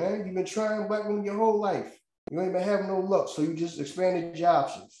get it, man. You've been trying black women your whole life. You ain't been having no luck, so you just expanded your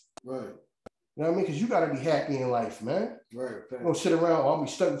options. Right. You know what I mean? Because you got to be happy in life, man. Right. You don't sit around, I'll be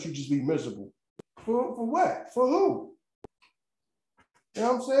stuck with you, just be miserable. For what? For who? You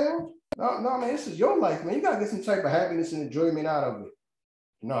know what I'm saying? No, man, this is your life, man. You got to get some type of happiness and enjoyment out of it.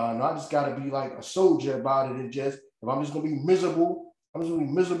 No, I just got to be like a soldier about it. And just, if I'm just going to be miserable, I'm just going to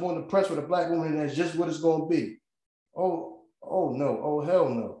be miserable and depressed with a black woman, and that's just what it's going to be. Oh no. Oh, hell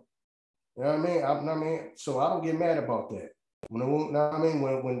no. You know what I mean? So I don't get mad about that.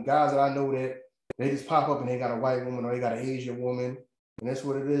 When guys that I know that they just pop up and they got a white woman or they got an Asian woman, and that's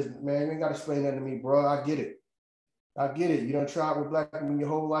what it is, man, you ain't got to explain that to me, bro. I get it. You done tried with black women your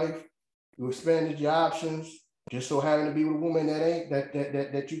whole life. You expanded your options. Just so having to be with a woman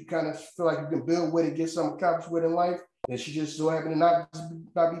that you kind of feel like you can build with and get something accomplished with in life, and she just so happened to not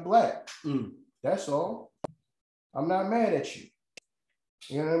be black. Mm. That's all. I'm not mad at you.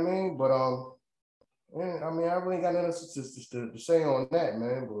 You know what I mean? But I really ain't got nothing to say on that,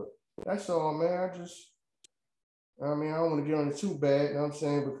 man. But that's all, man. I don't want to get on it too bad, you know what I'm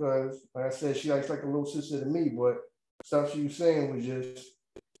saying? Because like I said, she likes like a little sister to me, but stuff she was saying was just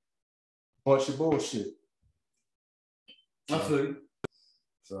a bunch of bullshit. I feel you.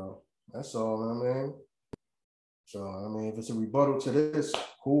 So that's all, man. So if it's a rebuttal to this,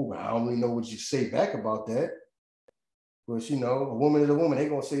 cool. I don't really know what you say back about that. But a woman is a woman. They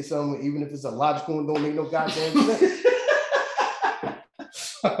gonna say something, even if it's illogical and don't make no goddamn sense.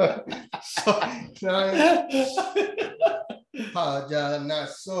 Apologize, I'm not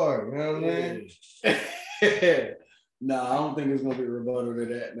sorry. You know what I mean? No, I don't think it's gonna be a rebuttal to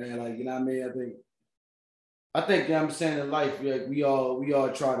that, man. Like, you know what I mean? I think I'm saying in life, like we all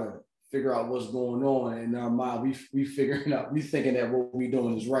try to figure out what's going on in our mind. We figuring out, we thinking that what we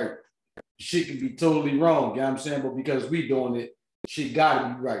doing is right. Shit could be totally wrong, you know what I'm saying? But because we doing it, shit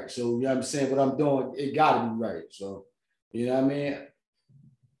gotta be right. So, you know what I'm saying? What I'm doing, it gotta be right. So, you know what I mean? I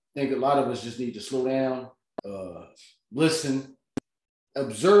think a lot of us just need to slow down, listen,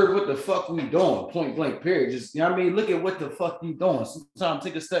 observe what the fuck we doing, point blank, period. Just, you know what I mean? Look at what the fuck you doing. Sometimes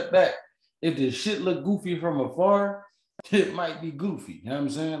take a step back. If the shit look goofy from afar, it might be goofy. You know what I'm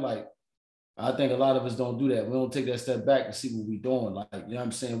saying? Like, I think a lot of us don't do that. We don't take that step back and see what we doing. Like, you know what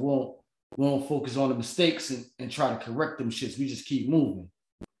I'm saying? We don't focus on the mistakes and try to correct them shits. We just keep moving.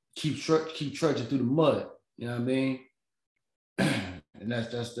 Keep trudging through the mud. You know what I mean? And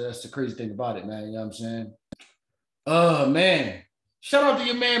that's the crazy thing about it, man. You know what I'm saying? Man. Shout out to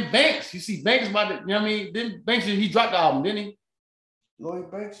your man Banks. You see Banks about to, you know what I mean? Didn't Banks, he dropped the album, didn't he?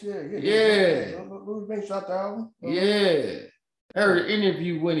 Lloyd Banks, yeah. Lloyd Banks dropped the album. Yeah. I heard an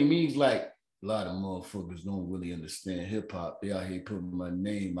interview with him. He's like, a lot of motherfuckers don't really understand hip hop. They out here putting my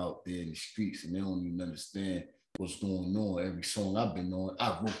name out there in the streets and they don't even understand what's going on. Every song I've been on,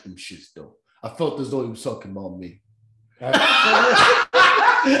 I wrote them shits though. I felt as though he was talking about me.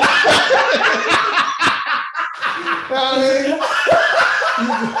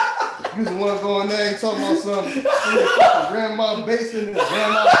 You the one going there and talking about something. Grandma's basement and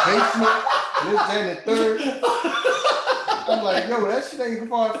grandma's basement. And this, that, and the third. I'm like, yo, that shit ain't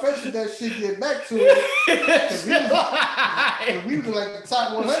far-fetched. That shit get back to it. We was like the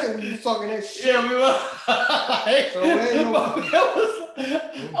top 100 when you was talking that shit. Yeah, we were.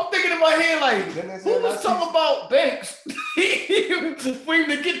 I'm thinking in my head like, who was talking about Banks for him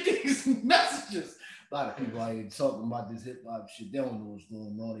to get these messages? A lot of people out here talking about this hip hop shit. They don't know what's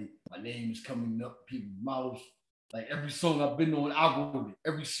going on. My name is coming up people's mouths. Like every song I've been on, I wrote it.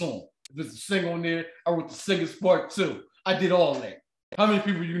 Every song. If there's a sing on there, I wrote the singer's part too. I did all that. How many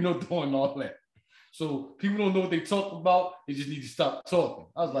people you know doing all that? So people don't know what they talk about. They just need to stop talking.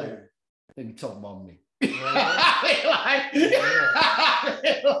 I was like, they be talking about me. You know what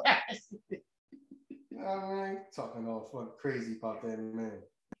I mean? Talking all fucking crazy about that man.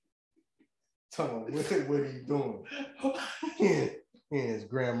 Talking what are you doing? In his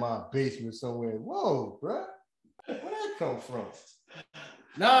grandma's basement somewhere. Whoa, bro. Where'd that come from?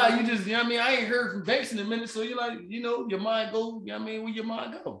 Nah, you just, you know what I mean? I ain't heard from Banks in a minute, so you're like, you know, your mind go, you know what I mean, where your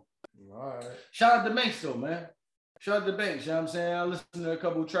mind go. All right. Shout out to Banks though, man. Shout out to Banks, you know what I'm saying? I listened to a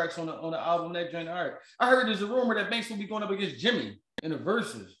couple of tracks on the album that joint. All right. I heard there's a rumor that Banks will be going up against Jimmy in the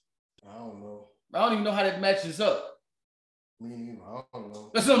verses. I don't know. I don't even know how that matches up. Me neither. I don't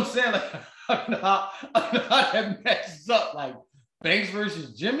know. That's what I'm saying. Like, I don't know how that matches up. Like Banks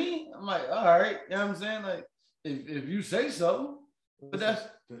versus Jimmy? I'm like, all right, you know what I'm saying? Like, if you say so. But that's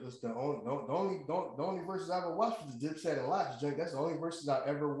the only verses I ever watched was the Dipset and Locks joint. That's the only verses I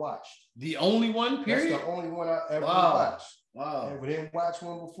ever watched. The only one, period? That's the only one I ever watched. Wow. And we didn't watch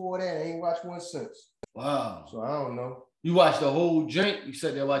one before that. I ain't watched one since. Wow. So I don't know. You watched the whole joint? You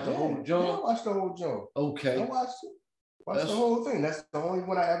said they watched the whole joint? Yeah, I watched the whole joint. Okay. I watched it. Watched the whole thing. That's the only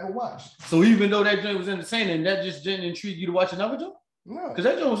one I ever watched. So even though that joint was entertaining, that just didn't intrigue you to watch another joint? No. Because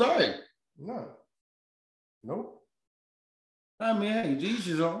that joint was all right. No. Nope. I mean, hey,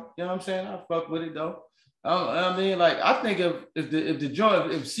 Jesus on. You know what I'm saying? I fuck with it though. I mean, like, I think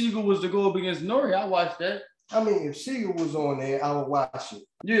if Siegel was to go up against Nori, I watch that. I mean, if Siegel was on there, I would watch it.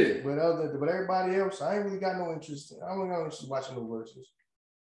 Yeah. But everybody else, I ain't really got no interest. I don't got no interest in watching the verses.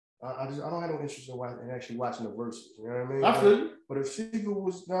 I don't have no interest in actually watching the verses. You know what I mean? I feel you. But if Siegel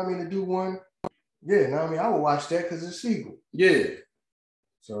was, you know what I mean, to do one, yeah, you know what I mean, I would watch that because it's Siegel. Yeah.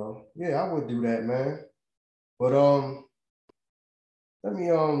 So yeah, I would do that, man. But let me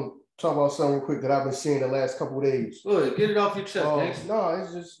talk about something real quick that I've been seeing the last couple of days. Go ahead, get it off your chest, I've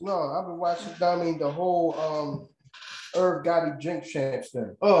been watching, I mean, the whole Irv Gotti Drink Champs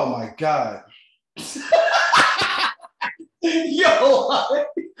thing. Oh my God. Yo,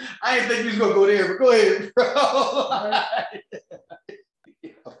 I didn't think you was gonna go there, but go ahead, bro.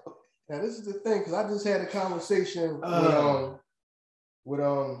 Now this is the thing, because I just had a conversation with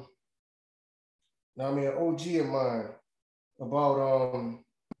an OG of mine about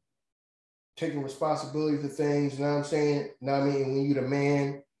taking responsibility for things, you know what I'm saying? You know what I mean? When you're the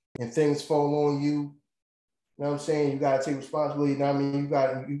man and things fall on you, you know what I'm saying? You gotta take responsibility, you know what I mean?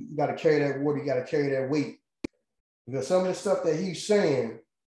 You gotta carry that water, you gotta carry that weight. Because some of the stuff that he's saying,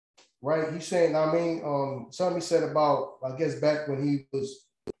 right? He's saying, I mean, something he said about, I guess back when he was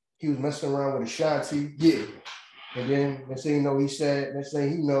messing around with Ashanti. Yeah. And then next thing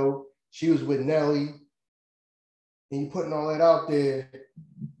you know, she was with Nelly. And you putting all that out there,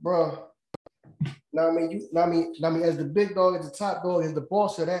 bro. Now I mean, as the big dog, as the top dog, as the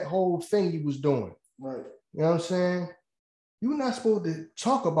boss of that whole thing you was doing. Right. You know what I'm saying? You're not supposed to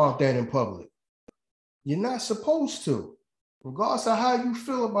talk about that in public. You're not supposed to. Regardless of how you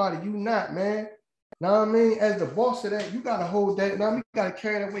feel about it, you not, man. Know what I mean? As the boss of that, you gotta hold that. Now you gotta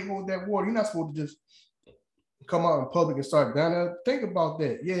carry that weight, hold that water. You're not supposed to just come out in public and start down there. Think about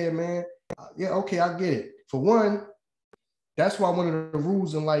that. Yeah, man. Yeah, okay, I get it. For one, that's why one of the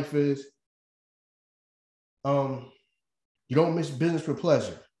rules in life is you don't mix business for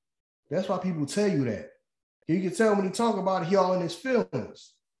pleasure. That's why people tell you that. You can tell when he talk about it, he all in his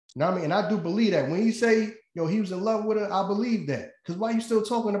feelings. You know what I mean? And I do believe that. When he say, yo, he was in love with her, I believe that. Because why you still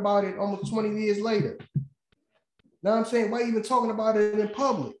talking about it almost 20 years later? You know what I'm saying? Why even talking about it in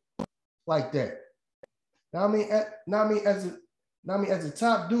public like that? Now I mean, as a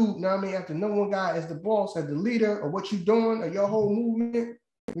top dude, now I mean, as the number one guy, as the boss, as the leader of what you doing, or your whole movement,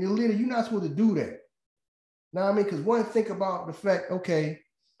 when you're a leader, you're not supposed to do that. Now I mean, because one, think about the fact, okay,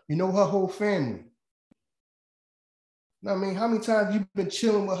 you know her whole family. Now I mean, how many times you been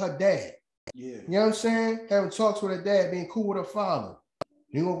chilling with her dad? Yeah. You know what I'm saying? Having talks with her dad, being cool with her father.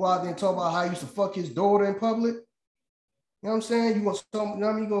 You gonna go out there and talk about how he used to fuck his daughter in public? You know what I'm saying? You gonna sit on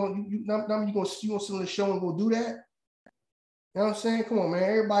the show and go do that? You know what I'm saying? Come on, man.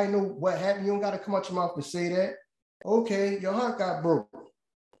 Everybody know what happened. You don't gotta come out your mouth and say that. Okay, your heart got broke.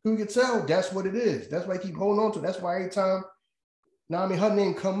 Who can tell? That's what it is. That's why I keep holding on to it. That's why every time, now I mean, her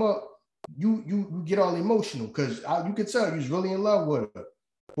name come up, you get all emotional because you can tell you was really in love with her.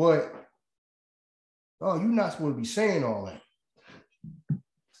 But oh, you're not supposed to be saying all that.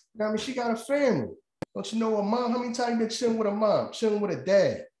 I mean, she got a family. Don't you know her mom? How many times you been chilling with her mom, chilling with her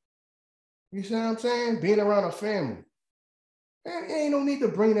dad? You see what I'm saying? Being around her family. Man, ain't no need to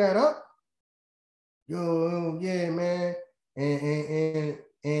bring that up. Yo, yeah, man.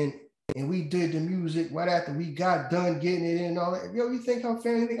 And we did the music right after we got done getting it in and all that. Yo, you think I'm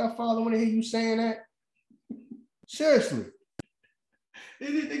family? You think I father want to hear you saying that? Seriously.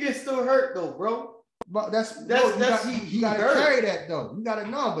 They get still hurt though, bro. But you gotta carry that though. You gotta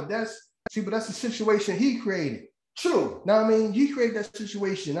know, but that's the situation he created. True. Now I mean, he created that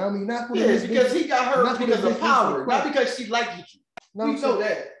situation. I mean, not because he got her because of power, not because she liked you. We know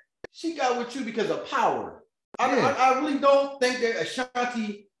that she got with you because of power. I really don't think that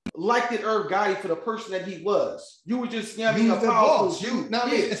Ashanti liked it or got it for the person that he was. You were just, you know, a powerful dude. Now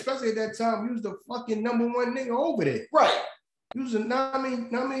I mean, especially at that time, you was the fucking number one nigga over there. Right. You was you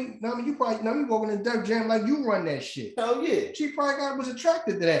probably walking in Def Jam like you run that shit. Hell yeah. She probably was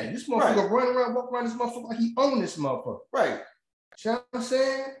attracted to that. This motherfucker walk around this motherfucker like he owned this motherfucker. Right. You know what I'm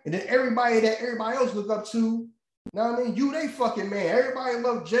saying? And then everybody else look up to, you know what I mean? You they fucking man. Everybody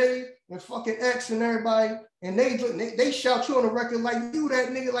love Jay and fucking X and everybody. And they shout you on the record like you that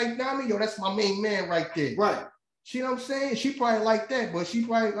nigga, like, nah, I mean, yo, that's my main man right there. Right. See what I'm saying? She probably like that, but she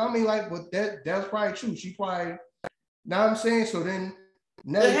probably, I mean, like, but that's probably true. She probably, know what I'm saying? So then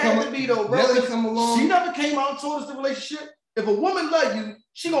Nelly come along. She never came out and told us the relationship. If a woman love you,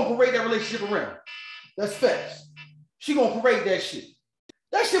 she gonna parade that relationship around. That's facts. She gonna parade that shit.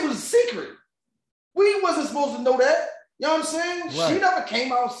 That shit was a secret. We wasn't supposed to know that. You know what I'm saying? Right. She never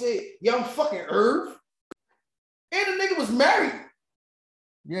came out and said, yeah, I'm fucking Irv. And the nigga was married.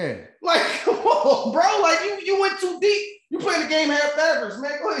 Yeah. Like, come on, bro. Like, you went too deep. You playing the game half backwards,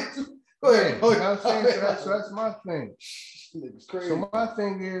 man. Go ahead. Go ahead. You know what I'm saying? So that's my thing. So my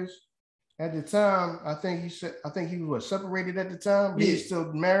thing is, at the time, I think he was separated at the time, but he's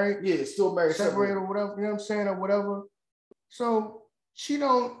still married. Yeah, still married. Separated or whatever, you know what I'm saying, or whatever. So she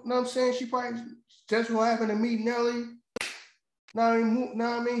don't, you know what I'm saying? She probably, that's what happened to meet Nelly. Now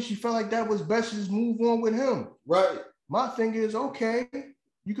I mean, she felt like that was best to just move on with him. Right. My thing is, okay,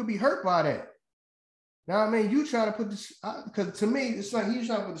 you could be hurt by that. Now I mean, you trying to put this, because to me, it's like he's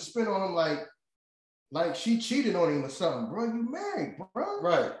trying to put the spin on him like she cheated on him or something. Bro, you married, bro.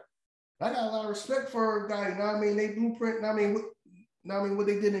 Right. I got a lot of respect for her guy, you know what I mean? They blueprint, what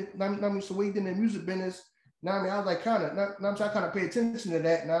they did in, so what he did in the music business, you know what I mean? I was like, kind of, I'm trying to kind of pay attention to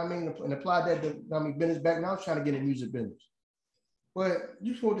that, you know what I mean? And apply that to, business back. Now I was trying to get in music business. But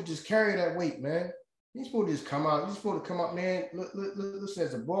you're supposed to just carry that weight, man. You're supposed to just come out. You're supposed to come out, man. Listen,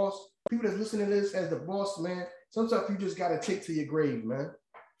 as a boss, people that's listening to this as the boss, man, sometimes you just got to take to your grave, man.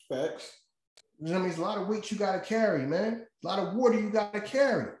 Facts. You know what I mean? It's a lot of weight you got to carry, man. A lot of water you got to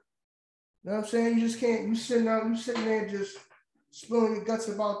carry. You know what I'm saying? You just can't, you sitting there just spilling your guts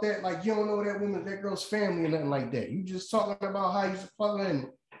about that, like you don't know that girl's family or nothing like that. You just talking about how you fucking,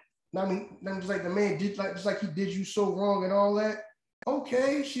 and I mean, just like the man did, just like he did you so wrong and all that.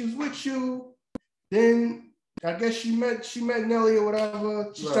 Okay, she was with you. Then I guess she met Nelly or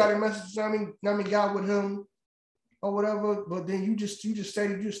whatever. She started messaging, I mean, got with him or whatever. But then you just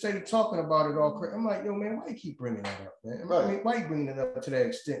steady talking about it all. I'm like, yo, man, why you keep bringing that up, man? Right. I mean, why you bringing it up to that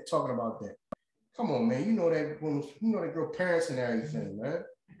extent, talking about that? Come on, man. You know that woman, you know that girl parents and everything, man.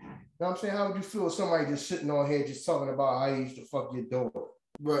 You know what I'm saying? How would you feel if somebody just sitting on here just talking about how you used to fuck your daughter?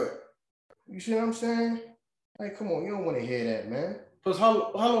 Right. You see what I'm saying? Like, come on, you don't want to hear that, man. Because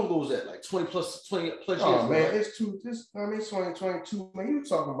how long ago was that? Like 20 plus years ago, man, right? it's 2022, man. You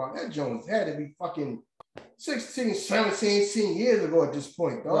talking about that Jones had to be fucking 16, 17, 18 years ago at this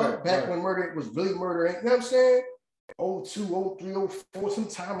point, dog. Right, Back when murder was really murder, you know what I'm saying? 02, 03, 04,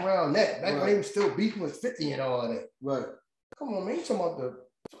 sometime around that. Back when they were still beefing with 50 and all of that. Right. Come on, man. You talking about the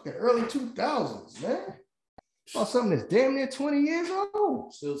fucking early 2000s, man. About something that's damn near 20 years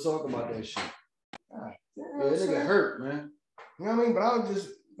old. Still talking about that shit. God, yeah, that nigga hurt, man. You know what I mean? But I was just,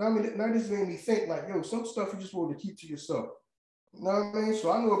 that just made me think like, yo, some stuff you just want to keep to yourself. You know what I mean?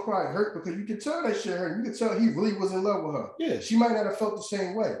 So I know it probably hurt because you could tell that shit hurt. You could tell he really was in love with her. Yeah. She might not have felt the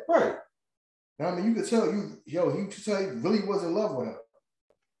same way. Right. You know what I mean? You could tell he could tell he really was in love with her.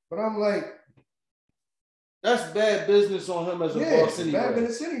 But I'm like, that's bad business on him as a boss anyway. Bad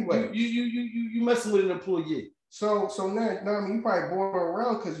business anyway. You messing with an employee. So now, you know what I mean? You probably brought her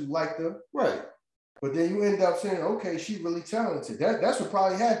around because you liked her. Right. But then you end up saying, okay, she's really talented. That's what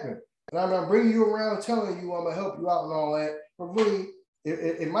probably happened. And I'm bringing you around, telling you I'm going to help you out and all that. But really,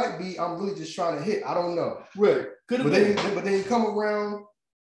 it might be I'm really just trying to hit. I don't know. Right. But then you come around,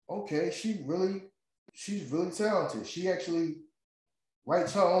 okay, she's really talented. She actually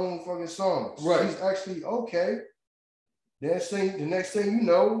writes her own fucking songs. Right. She's actually, okay. The next thing you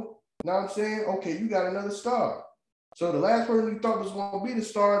know what I'm saying? Okay, you got another star. So the last person you thought was going to be the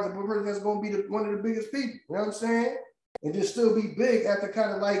star, the person that's going to be one of the biggest people. You know what I'm saying? And just still be big after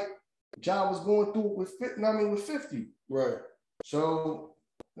kind of like John was going through with 50. Right. So,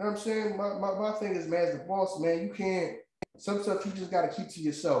 you know what I'm saying? My thing is, man, as the boss, man, you can't, some stuff you just got to keep to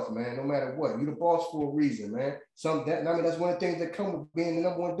yourself, man, no matter what. You're the boss for a reason, man. That's one of the things that come with being the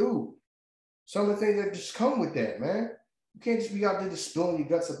number one dude. Some of the things that just come with that, man. You can't just be out there just spilling your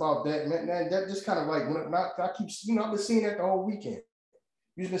guts about that, man. That just kind of like, I've been seeing that the whole weekend.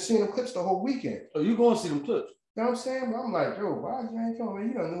 You've been seeing them clips the whole weekend. Oh, you going to see them clips? You know what I'm saying? But I'm like, yo, why you ain't coming, man?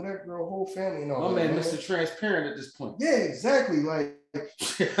 You don't know that girl, whole family and all that. My man, man. Mr. Transparent at this point. Yeah, exactly. Like,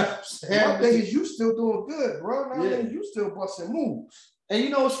 my thing is you still doing good, bro. Now you still busting moves. And you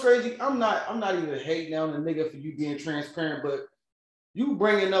know what's crazy? I'm not even hating on the nigga for you being transparent, but you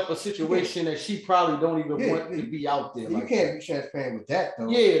bringing up a situation that she probably don't even want to be out there. You can't be transparent with that, though.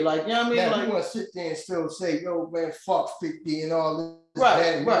 Yeah, like, you know what I mean? Now, like, you want to sit there and still say, yo, man, fuck 50 and all this. Right,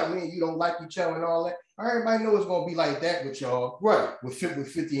 that, you know what I mean? You don't like each other and all that. Everybody knows it's going to be like that with y'all. Right. With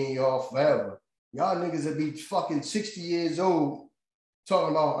 50 and y'all forever. Y'all niggas will be fucking 60 years old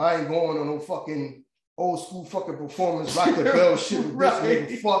talking about I ain't going on no fucking old school fucking performance, rock the bell shit with this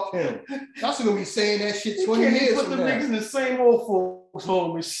nigga. Fuck him. Y'all still gonna be saying that shit 20 years put from the now. Niggas in the same old folks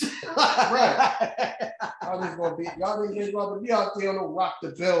home and shit. Right. Y'all niggas gonna be out there on the rock the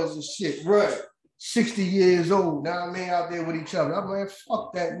bells and shit. Right. 60 years old. Now I mean out there with each other. I'm like,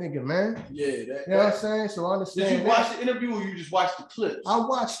 fuck that nigga, man. Yeah, you know what I'm saying? So I understand. Did you watch the interview or you just watched the clips? I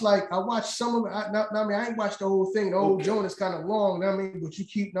watched some of it. I ain't watched the whole thing. The whole joint is kind of long, I mean, but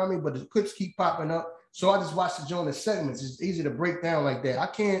but the clips keep popping up. So I just watched the joint in segments. It's easy to break down like that. I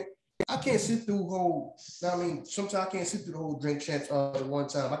can't sit through whole. Sometimes I can't sit through the whole Drink Champs at one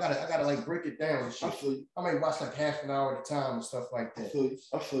time. I gotta like break it down and shit. I feel you. I might watch like half an hour at a time and stuff like that.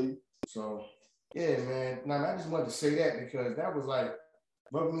 I feel you. So yeah, man. I just wanted to say that because that was like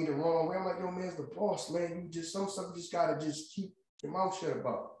rubbing me the wrong way. I'm like, yo, man, it's the boss, man. Some stuff you just gotta just keep your mouth shut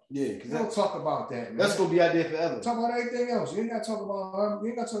about. Yeah, because don't talk about that, man. That's gonna be out there forever. Talk about everything else. You ain't gotta talk about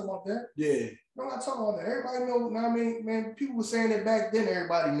that. Yeah. You don't gotta talk about that. Everybody know, what I mean, man, people were saying that back then,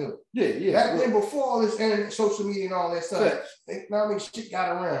 everybody knew. Yeah. Back then, before all this internet, social media and all that stuff, shit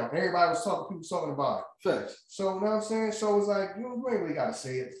got around. Everybody was people talking about it. Facts. So, you know what I'm saying? So it's like, you ain't really gotta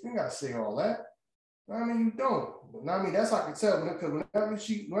say it. You ain't gotta say all that. You don't. That's how I can tell. Because whenever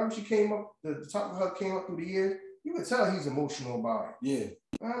she came up, the top of her came up through the years, you could tell he's emotional about it. Yeah.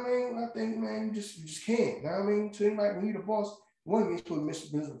 I think, man, you just can't. So like when you're the boss, one of you supposed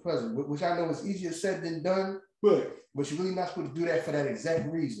to be Mr. President, which I know is easier said than done. Right. But you're really not supposed to do that for that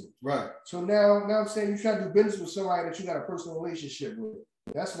exact reason. Right. So now I'm saying you're trying to do business with somebody that you got a personal relationship with.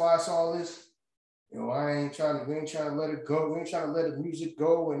 That's why I saw this. We ain't trying to let it go. We ain't trying to let the music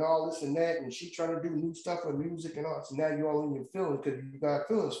go and all this and that. And she trying to do new stuff with music and all. So now you're all in your feelings because you got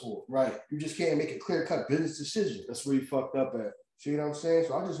feelings for it. Right. You just can't make a clear-cut business decision. That's where you fucked up at. See what I'm saying?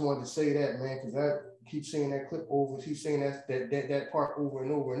 So I just wanted to say that, man, because I keep saying that clip over. Keep saying that part over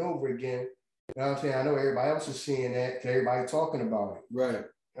and over and over again. You know what I'm saying? I know everybody else is seeing that because everybody talking about it. Right.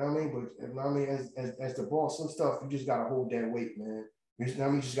 You know what I mean? But as the boss, some stuff you just gotta hold that weight, man. You know what I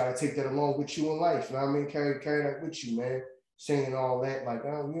mean? You just gotta take that along with you in life. You know what I mean? Carry that with you, man. Saying all that, like,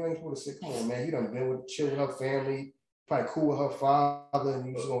 you ain't supposed to say, come on, man. You done been chill with her family, probably cool with her father, and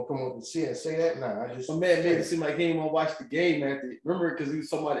he's gonna come up and see and say that. Nah, I just. My man made it seem like he ain't want to watch the game after. Remember, because he was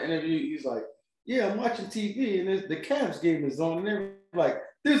talking about the interview. He's like, "Yeah, I'm watching TV, and the Cavs game is on, and they're like,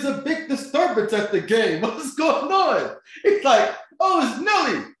 there's a big disturbance at the game. What's going on?" He's like, "Oh, it's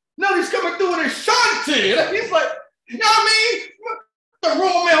Nelly. Nelly's coming through with his Shanti." And he's like, "You know what I mean? The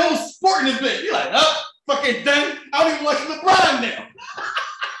wrong man whole sporting event." He's like, "Oh, fucking done. I don't even watch LeBron now."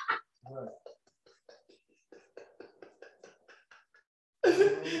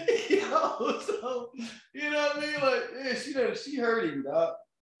 Yo, so you know what I mean? Like, yeah, she heard him, dog.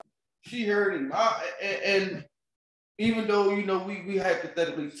 She heard him. And even though, you know, we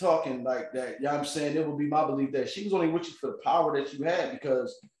hypothetically talking like that, you know what I'm saying? It would be my belief that she was only with you for the power that you had,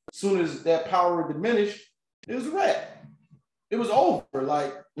 because as soon as that power diminished, it was a wrap. It was over.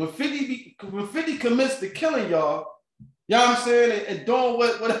 Like when 50 commits to killing y'all, you know what I'm saying? And doing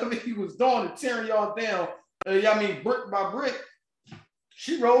whatever he was doing and tearing y'all down, you know what I mean, brick by brick,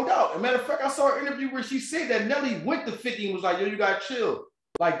 she rolled out. As a matter of fact, I saw an interview where she said that Nelly went to 50 and was like, "Yo, you gotta chill.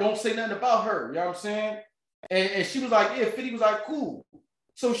 Like, don't say nothing about her." You know what I'm saying? And she was like, "Yeah," 50 was like, "Cool."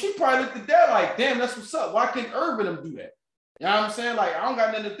 So she probably looked at that like, "Damn, that's what's up. Why can't Urban them do that?" You know what I'm saying? Like, I don't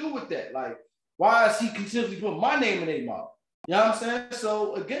got nothing to do with that. Like, why is he continuously putting my name in their mouth? You know what I'm saying?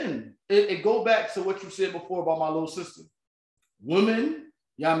 So again, it go back to what you said before about my little sister. Women,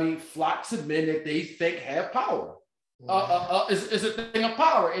 you know what I mean, flock to men that they think have power. Is a thing of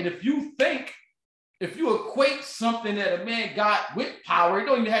power. And if you equate something that a man got with power, it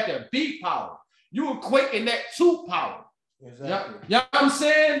don't even have to be power. You equating that to power. Exactly. You know what I'm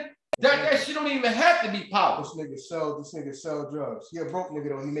saying? That shit don't even have to be power. This nigga sell drugs. He a broke nigga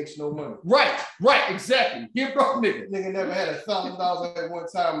though. He makes no money. Right, exactly. He a broke nigga. Nigga never had $1,000 at one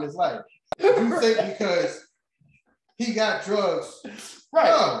time in his life. You think because he got drugs? Right.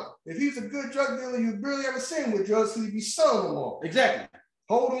 No. If he's a good drug dealer, you barely ever seen him with drugs, so he'd be selling them all. Exactly.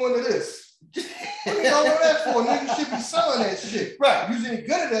 Hold on to this. What are you holding that for? Nigga, you should be selling that shit. Right. If you're any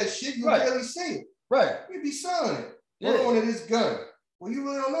good at that shit, you barely see it. Right. You'd be selling it. Hold on to this gun. Well, you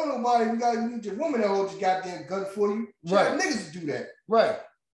really don't know nobody. You need your woman to hold your goddamn gun for you. Right. Niggas do that. Right.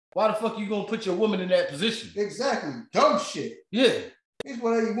 Why the fuck you gonna put your woman in that position? Exactly. Dumb shit. Yeah. It's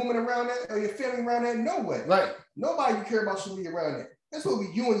what your woman around that or your family around that, no way. Right. Nobody you care about should be around that. That's what be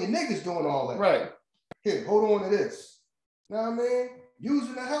you and your niggas doing all that. Right. Here, hold on to this. Know what I mean?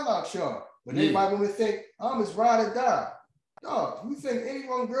 Using the hell out y'all. But everybody would think, I'm his ride or die. Dog, you think any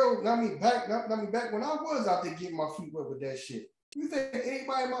one girl, back when I was out there getting my feet wet with that shit. You think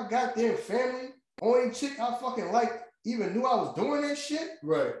anybody in my goddamn family, only chick I fucking like, even knew I was doing that shit?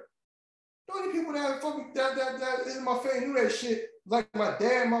 Right. The only people that fucking that in my family knew that shit, like my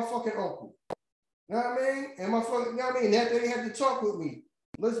dad and my fucking uncle. You know what I mean? And my fucking, you know what I mean? That they had to talk with me.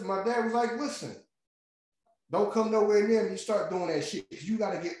 Listen, my dad was like, listen, don't come nowhere near me. You start doing that shit. Because you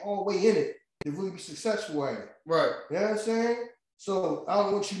got to get all the way in it to really be successful at it. Right. You know what I'm saying? So I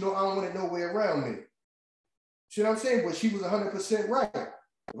don't want it nowhere around me. See what I'm saying? But she was 100% right.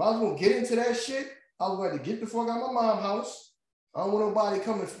 If I was going to get into that shit, I was going to get the fuck out of my mom's house. I don't want nobody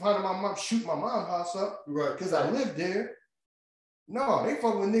coming behind my mom, shoot my mom's house up. Right. Because I live there. No, they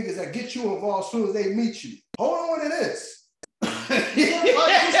fuck with niggas that get you involved as soon as they meet you. Hold on to this.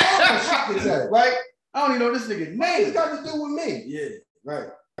 Right? I don't even know this nigga's name. It's got to do with me. Yeah, right.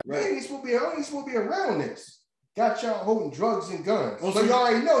 Right. Ain't supposed to be around this. Got y'all holding drugs and guns. So you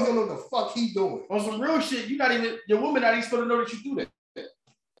already know he'll know what the fuck he doing. On some real shit, your woman not even supposed to know that you do that.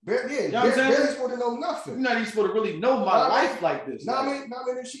 Yeah, you know what I'm saying? Barely supposed to know nothing. You're not even supposed to really know my life like this. I mean,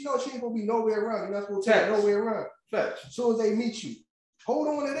 if she knows she ain't gonna be nowhere around. You're not supposed to take her nowhere around. Facts. As soon as they meet you, hold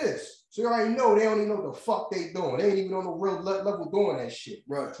on to this. So you already know they don't even know what the fuck they doing. They ain't even on the real level doing that shit.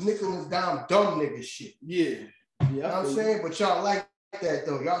 Right. Nickel is down dumb nigga shit. Yeah. You know what I'm saying? But y'all like that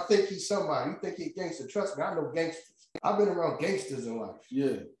though. Y'all think he's somebody. You think he's gangster. Trust me, I know gangsters. I've been around gangsters in life.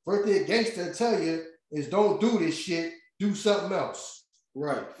 Yeah. First thing a gangster will tell you is don't do this shit, do something else.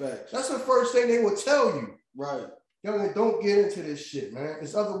 Right, facts. That's the first thing they will tell you. Right. Young, don't get into this shit, man.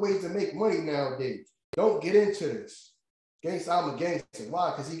 There's other ways to make money nowadays. Don't get into this. Gangster, I'm a gangster.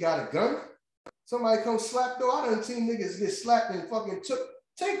 Why? Because he got a gun? Somebody come slap though. I done seen niggas get slapped and fucking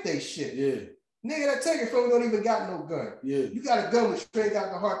take they shit. Yeah. Nigga that take it from you don't even got no gun. Yeah. You got a gun but you ain't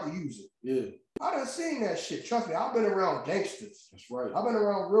got the heart to use it. Yeah. I done seen that shit. Trust me, I've been around gangsters. That's right. I've been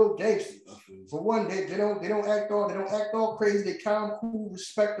around real gangsters. For one, they don't act all crazy. They calm, cool,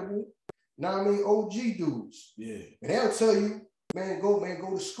 respectable. You know what I mean? OG dudes. Yeah. And they'll tell you, man, go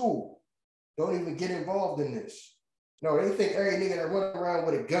to school. Don't even get involved in this. No, they think every nigga that run around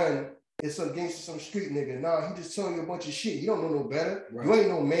with a gun is some gangster, some street nigga. Nah, he just telling you a bunch of shit. You don't know no better. Right. You ain't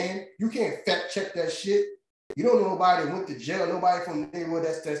no man. You can't fact check that shit. You don't know nobody that went to jail, nobody from the neighborhood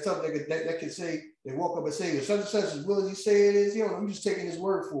that's tough that can say, they walk up and say, such and such as well as you say it is, you know, you just taking his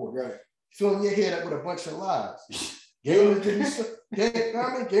word for it. Right. Filling your head up with a bunch of lies. Games to be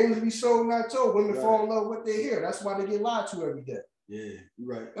sold, games to be sold, not told. Women fall in love with what they hear. That's why they get lied to every day. Yeah,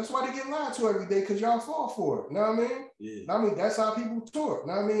 right. That's why they get lied to every day, because y'all fall for it. You know what I mean? Yeah. I mean, that's how people talk.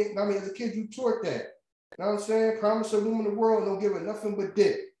 You know what I mean? As a kid, you taught that. You know what I'm saying? Promise a woman the world, don't give her nothing but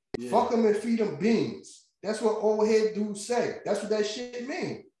dick. Yeah. Fuck them and feed them beans. That's what old head dudes say. That's what that shit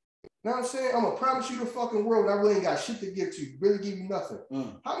mean. You know what I'm saying? I'm gonna promise you the fucking world. I really ain't got shit to give to you. Really give you nothing.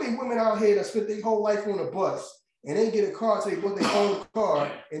 How many women out here that spent their whole life on a bus and they get a car, say, but they own a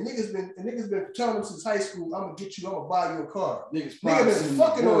car, and niggas been telling them since high school, I'm gonna get you, I'm gonna buy you a car. Niggas been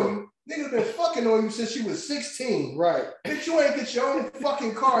fucking on you. Niggas been fucking on you since you was 16. Right. Bitch, you ain't get your own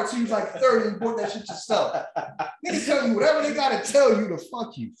fucking car until you was like 30 and bought that shit yourself. Niggas tell you whatever they gotta tell you to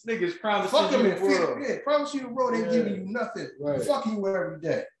fuck you. Niggas promise fuck you the world. Yeah, promise you the world, they giving you nothing. Right. Fuck you every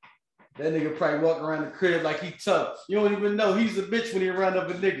day. That nigga probably walk around the crib like he tough. You don't even know he's a bitch when he around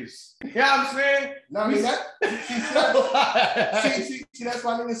other niggas. You know what I'm saying? No, I mean see, that's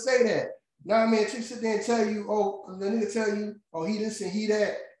why niggas say that. Now I mean, a chick sit there and tell you, oh, the nigga tell you, oh, he this and he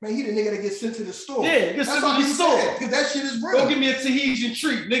that. Man, he the nigga that gets sent to the store. Yeah, get sent to the store. Because that shit is real. Go give me a Tahitian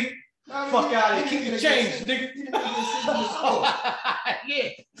treat, nigga. Fuck out of here. Keep the change, nigga. Yeah.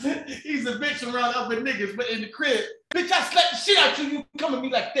 He's a bitch around other niggas, but in the crib, bitch, I slapped the shit out you. You come at me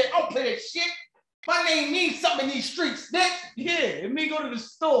like that. I don't play that shit. My name means something in these streets, bitch. Yeah, and me go to the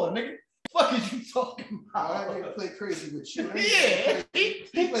store, nigga. Fuck is you talking about? I nigga play crazy with you. Yeah. He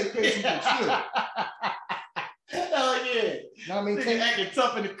play crazy with you. Hell yeah. Know I mean, nigga acting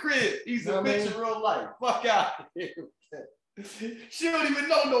tough in the crib. He's a bitch in real life. Fuck out of here. She don't even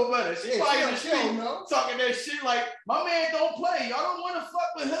know no better. She probably in the street talking that shit like, my man don't play. Y'all don't want to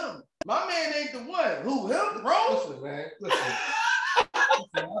fuck with him. My man ain't the one. Who, him, bro? Listen, man. Listen.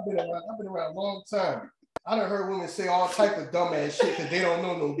 I've been around a long time. I done heard women say all type of dumbass shit because they don't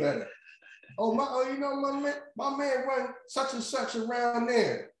know no better. You know, my man run such and such around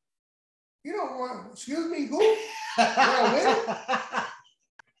there. You don't want, excuse me, who? Around there?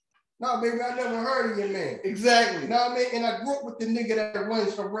 No, baby, I never heard of your man. Exactly. You know what I mean? And I grew up with the nigga that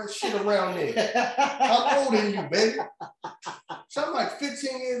runs shit around there. I'm older than you, baby. So I'm like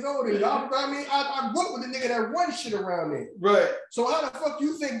 15 years older than you. I grew up with the nigga that runs shit around there. Right. So how the fuck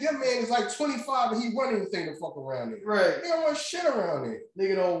you think your man is like 25 and he run anything to fuck around there? Right. He don't run shit around there.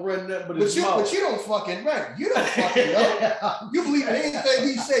 Nigga don't run nothing but his mouth. But you don't fucking run. You don't fucking know. You believe in anything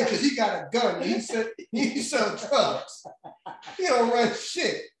he say because he got a gun and he sell drugs. He don't run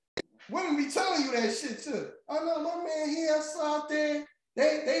shit. Women be telling you that shit too. Oh no, my man here out there.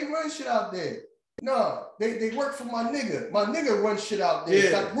 They run shit out there. No, they work for my nigga. My nigga runs shit out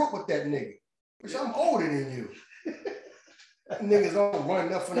there. Yeah. I grew up with that nigga. Which I'm older than you. Niggas don't run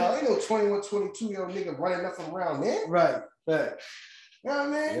nothing out. Ain't no 21, 22-year-old nigga running nothing around there. Right. Right. You know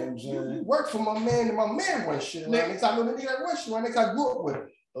what I mean? You work for my man and my man runs shit around there. I know the nigga that runs shit around there. I grew up with him.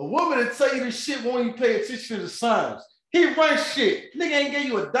 A woman that tell you this shit won't even pay attention to the signs. He runs shit. Nigga ain't gave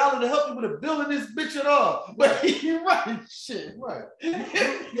you $1 to help you with a bill in this bitch at all. But he runs shit. Right.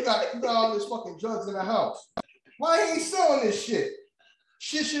 You got all this fucking drugs in the house. Why he ain't selling this shit?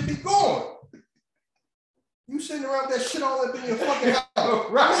 Shit should be gone. You sitting around that shit all up in your fucking house.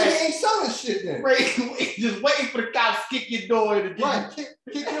 Right. Why he ain't selling shit then? Right. Just waiting for the cops to kick your door in the door. Right.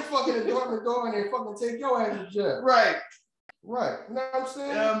 Kick your fucking door and then fucking take your ass to jail. Right. Right. You know what I'm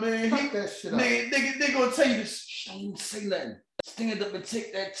saying? Yeah, man. Cut that shit out. They gonna tell you this. Don't even say nothing. Stand up and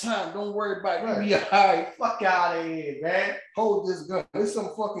take that time. Don't worry about it. Right. Be all right. Fuck out of here, man. Hold this gun. This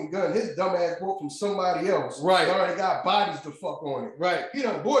some fucking gun. His dumb ass bought from somebody else. Right. He already got bodies to fuck on it. Right. He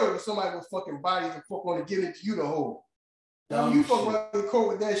done bought it with somebody with fucking bodies to fuck on it, give it to you to hold. Now you fuck around the court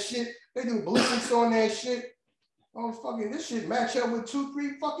with that shit. They do ballistics on that shit. Oh, fucking, this shit match up with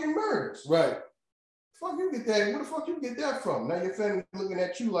 2-3 fucking murders. Right. Fuck you get that? Where the fuck you get that from? Now your family looking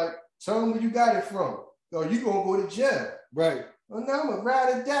at you like, tell them where you got it from. Or you gonna go to jail. Right. Well, now I'm gonna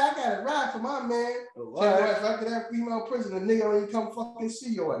ride or die. I gotta ride for my man. Right. After that female prison, the nigga don't even come fucking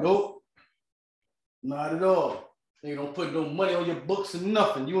see your ass. Nope. Not at all. They don't put no money on your books or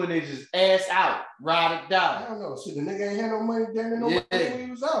nothing. You and they just ass out. Ride or die. I don't know. Shit, the nigga ain't had no money down no money when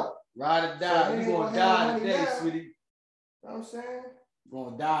he was out. Ride or die. So you gonna die today, sweetie. You know what I'm saying?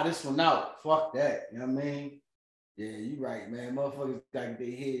 Gonna die this one out. Fuck that. You know what I mean? Yeah, you right, man. Motherfuckers gotta get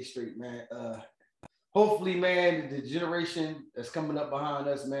their head straight, man. Hopefully, man, the generation that's coming up behind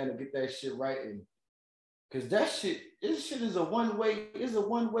us, man, to get that shit right. And cause this shit is a one-way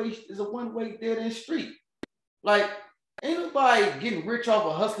dead end street. Like, ain't nobody getting rich off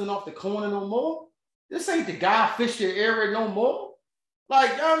of hustling off the corner no more. This ain't the Guy Fisher era no more.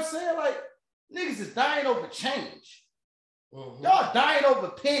 Like, you know what I'm saying? Like, niggas is dying over change. Mm-hmm. Y'all dying over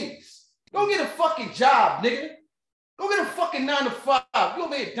pennies. Go get a fucking job, nigga. Go get a fucking 9 to 5. You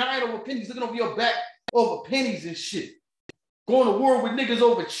over here dying over pennies, looking over your back over pennies and shit. Going to war with niggas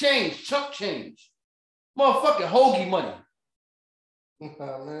over change, chunk change. Motherfucking hoagie money. Man. You know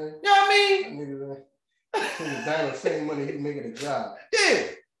what I mean? Niggas dying the same money he making a job. Yeah.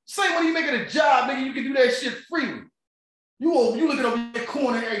 Same money you making a job, nigga. You can do that shit freely. You looking over your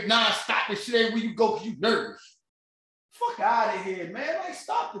corner every non-stop and shit everywhere you go because you nervous. Fuck out of here, man. Like,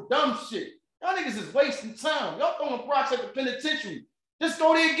 stop the dumb shit. Y'all niggas is wasting time. Y'all throwing rocks at the penitentiary. Just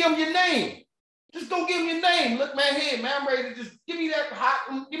go there and give them your name. Just go give them your name. Look, man, here, man, I'm ready to just give me that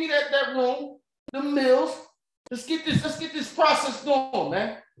give me that room, the meals. Let's get this process going,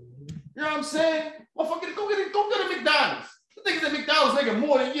 man. You know what I'm saying? Motherfucker, go get a McDonald's. The niggas at McDonald's making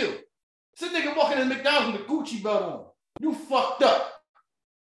more than you. This nigga walking in McDonald's with a Gucci belt on. You fucked up.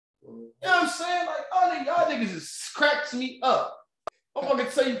 You know what I'm saying? Like, y'all niggas just cracks me up. I'm gonna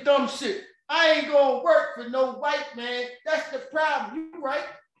tell you dumb shit. I ain't gonna work for no white man. That's the problem. You right?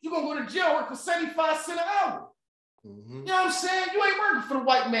 You gonna go to jail, work for 75 cents an hour. Mm-hmm. You know what I'm saying? You ain't working for the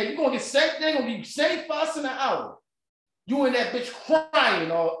white man. You gonna get they gonna give you 75 cents an hour. You and that bitch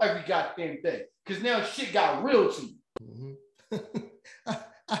crying all every goddamn day. Cause now shit got real to you. Mm-hmm.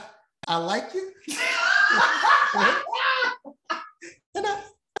 I like you. and I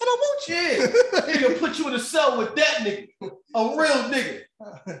want you. Yeah. They gonna put you in a cell with that nigga. A real nigga.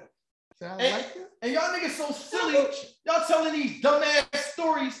 And y'all niggas so silly. Y'all telling these dumbass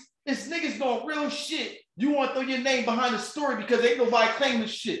stories. It's niggas doing real shit. You want to throw your name behind the story because ain't nobody claiming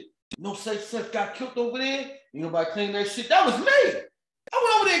shit. No such got killed over there. Ain't nobody claim that shit. That was me. I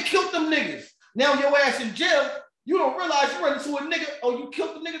went over there and killed them niggas. Now your ass in jail. You don't realize you run into a nigga. Oh, you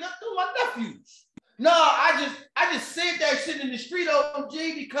killed the nigga. That's my nephews. No, I just said that shit in the street, OG,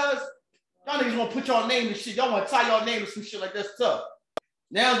 because y'all niggas want to put y'all name and shit. Y'all want to tie y'all name to some shit like that's tough.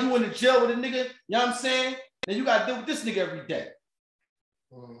 Now you in the jail with a nigga, you know what I'm saying? Then you got to deal with this nigga every day.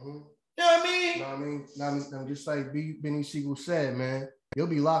 Mm-hmm. You know what I mean? No, just like Benny Siegel said, man, you'll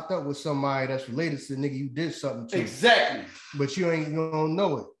be locked up with somebody that's related to the nigga you did something to. Exactly. But you don't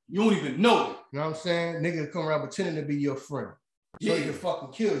know it. You don't even know it. You know what I'm saying? Nigga come around pretending to be your friend. So he can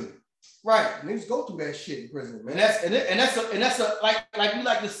fucking kill you. Right. Niggas go through that shit in prison, man. And that's a like you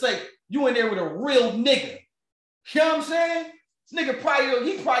like to say, you in there with a real nigga. You know what I'm saying? Nigga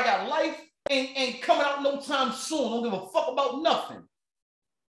probably got life, ain't coming out no time soon. Don't give a fuck about nothing.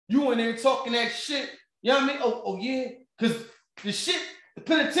 You in there talking that shit. You know what I mean? Oh yeah. Cause the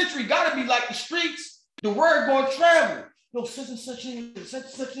penitentiary gotta be like the streets. The word gonna travel. Yo, such and such in here, such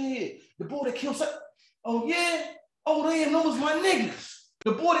and such in here. The boy that killed such. Oh yeah. Oh damn, those my niggas.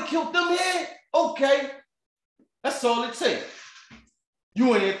 The boy that killed them here. Okay. That's all it takes.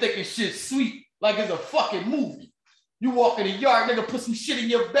 You in there thinking shit sweet like it's a fucking movie. You walk in the yard, nigga put some shit in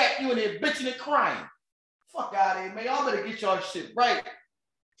your back, you in there bitching and crying. Fuck out of here, man. Y'all better get y'all shit right.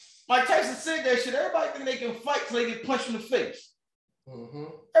 Mike Tyson said that shit. Everybody think they can fight till they get punched in the face. Mm-hmm.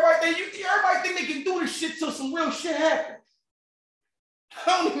 Everybody think they can do this shit till some real shit happens.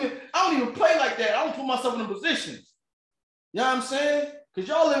 I don't even play like that. I don't put myself in the positions. You know what I'm saying? Because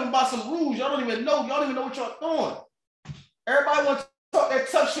y'all living by some rules. Y'all don't even know what y'all doing. Everybody wants to talk that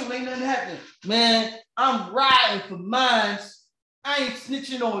tough shit when ain't nothing happening. Man, I'm riding for mines. I ain't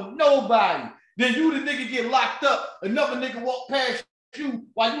snitching on nobody. Then you the nigga get locked up. Another nigga walk past you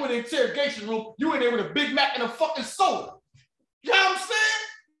while you in the interrogation room. You in there with a Big Mac and a fucking soda. You know what I'm saying?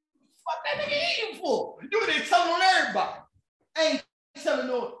 Fuck that nigga eating for? You in there telling on everybody. I ain't telling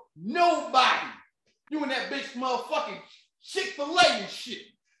on nobody. You in that bitch motherfucking Chick-fil-A and shit.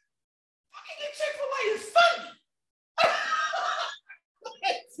 Fucking get Chick-fil-A is funny.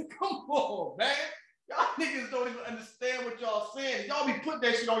 Come on, man. Y'all niggas don't even understand what y'all saying. Y'all be putting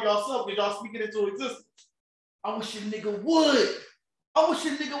that shit on y'allself because y'all speaking into existence. I wish a nigga would.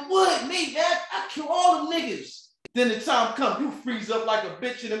 Me, man. I kill all them niggas. Then the time comes, you freeze up like a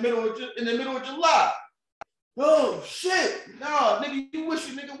bitch in the middle of July. Oh shit. Nah, nigga, you wish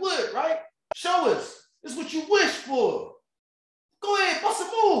a nigga would, right? Show us. This is what you wish for. Go ahead, bust a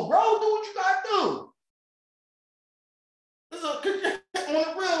move, bro. Do what you gotta do. On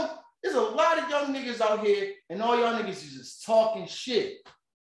the real, there's a lot of young niggas out here, and all y'all niggas is just talking shit.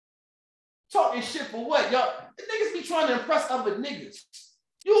 Talking shit for what? Y'all, the niggas be trying to impress other niggas.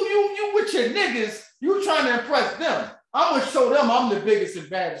 You with your niggas, you trying to impress them. I'm gonna show them I'm the biggest and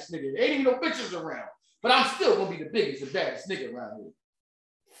baddest nigga. There ain't even no bitches around, but I'm still gonna be the biggest and baddest nigga around here.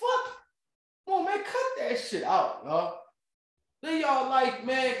 Fuck. Come on, man, cut that shit out, y'all. Then y'all like,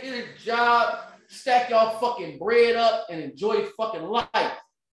 man, get a job, Stack y'all fucking bread up and enjoy fucking life.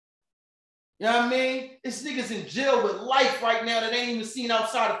 You know what I mean? This niggas in jail with life right now that ain't even seen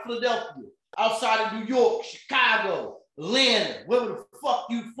outside of Philadelphia, outside of New York, Chicago, Atlanta, wherever the fuck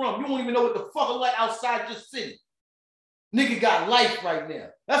you from. You don't even know what the fuck is like outside your city. Nigga got life right now.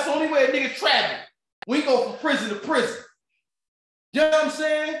 That's the only way a nigga travel. We go from prison to prison. You know what I'm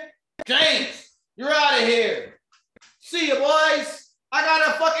saying? James, you're out of here. See you, boys. I got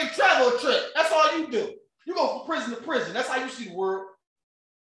a fucking travel trip. That's all you do. You go from prison to prison. That's how you see the world.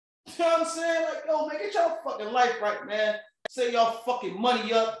 You know what I'm saying? Like, yo, man, get y'all fucking life right, man. Say y'all fucking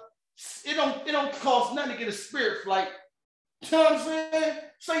money up. It don't cost nothing to get a spirit flight. You know what I'm saying?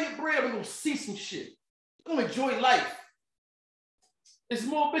 Say your bread, we're gonna see some shit. We're gonna enjoy life. There's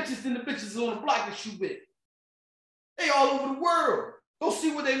more bitches than the bitches on the block that you with. They all over the world. Go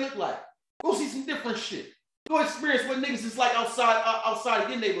see what they look like. Go see some different shit. Go experience what niggas is like outside of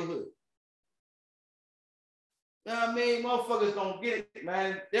your neighborhood. You know what I mean? Motherfuckers don't get it,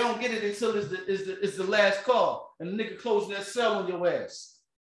 man. They don't get it until it's the last call. And the nigga closing that cell on your ass.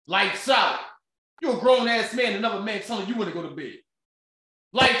 Lights out. You're a grown-ass man, another man telling you when to go to bed.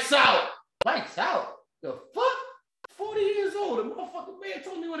 Lights out. Lights out? The fuck? 40 years old, a motherfucking man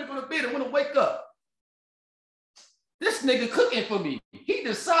told me when to go to bed and when to wake up. This nigga cooking for me. He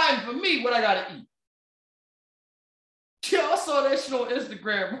deciding for me what I gotta eat. Yo, I saw that shit on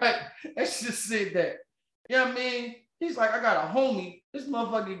Instagram, right? That shit said that. You know what I mean? He's like, I got a homie. This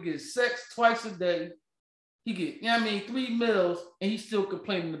motherfucker gets sex twice a day. He get, you know what I mean, 3 meals, and he's still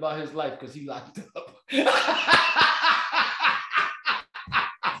complaining about his life because he locked up.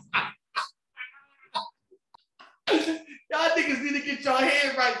 Y'all niggas need to get y'all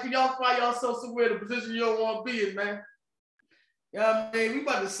head right for y'all find yourself somewhere in the position you don't want to be in, man. You know what I mean? We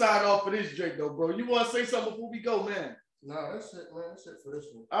about to sign off for this drink, though, bro. You want to say something before we go, man? No, that's it, man. That's it for this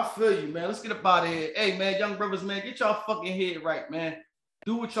one. I feel you, man. Let's get up out of here. Hey, man, young brothers, man, get y'all fucking head right, man.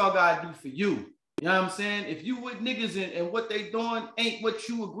 Do what y'all gotta do for you. You know what I'm saying? If you with niggas and what they doing ain't what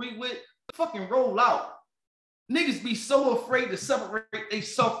you agree with, fucking roll out. Niggas be so afraid to separate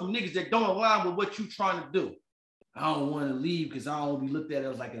themselves from niggas that don't align with what you trying to do. I don't want to leave because I don't want to be looked at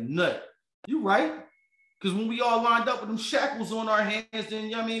as like a nut. You right? Because when we all lined up with them shackles on our hands, then,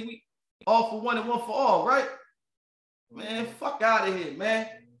 you know what I mean, we all for one and one for all, right? Man, fuck out of here, man.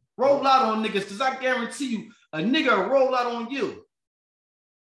 Roll out on niggas, because I guarantee you, a nigga will roll out on you.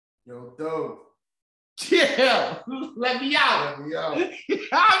 Yo, dope. Yeah, let me out. Let me out. You know what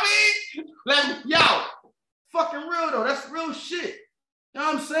I mean? Let me out. Fucking real, though. That's real shit. You know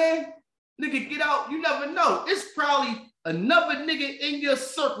what I'm saying? Nigga, get out. You never know. It's probably another nigga in your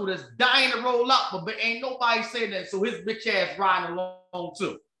circle that's dying to roll out, but ain't nobody saying that, so his bitch ass riding along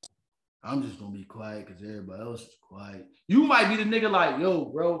too. I'm just gonna be quiet because everybody else is quiet. You might be the nigga like, yo,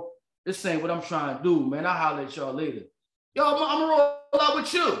 bro, this ain't what I'm trying to do, man. I'll holler at y'all later. Yo, I'm gonna roll out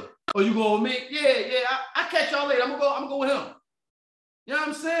with you. Or you going with me? Yeah, I catch y'all later. I'm gonna go with him. You know what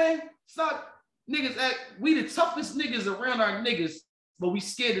I'm saying? Stop niggas act, we the toughest niggas around our niggas, but we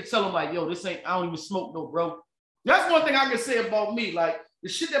scared to tell them like, yo, this ain't, I don't even smoke no, bro. That's one thing I can say about me. Like, the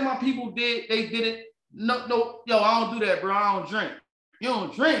shit that my people did, they did it. No, yo, I don't do that, bro. I don't drink. You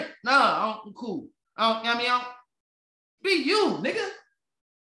don't drink? Nah, I'm cool. I don't be you, nigga.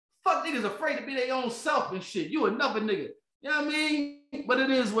 Fuck niggas afraid to be their own self and shit. You another nigga. You know what I mean? But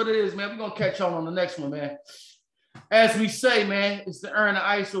it is what it is, man. We're gonna catch y'all on the next one, man. As we say, man, it's the Earn the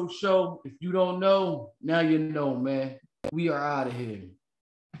ISO show. If you don't know, now you know, man. We are out of here. You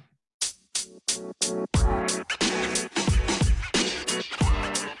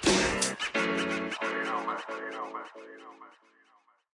know, man.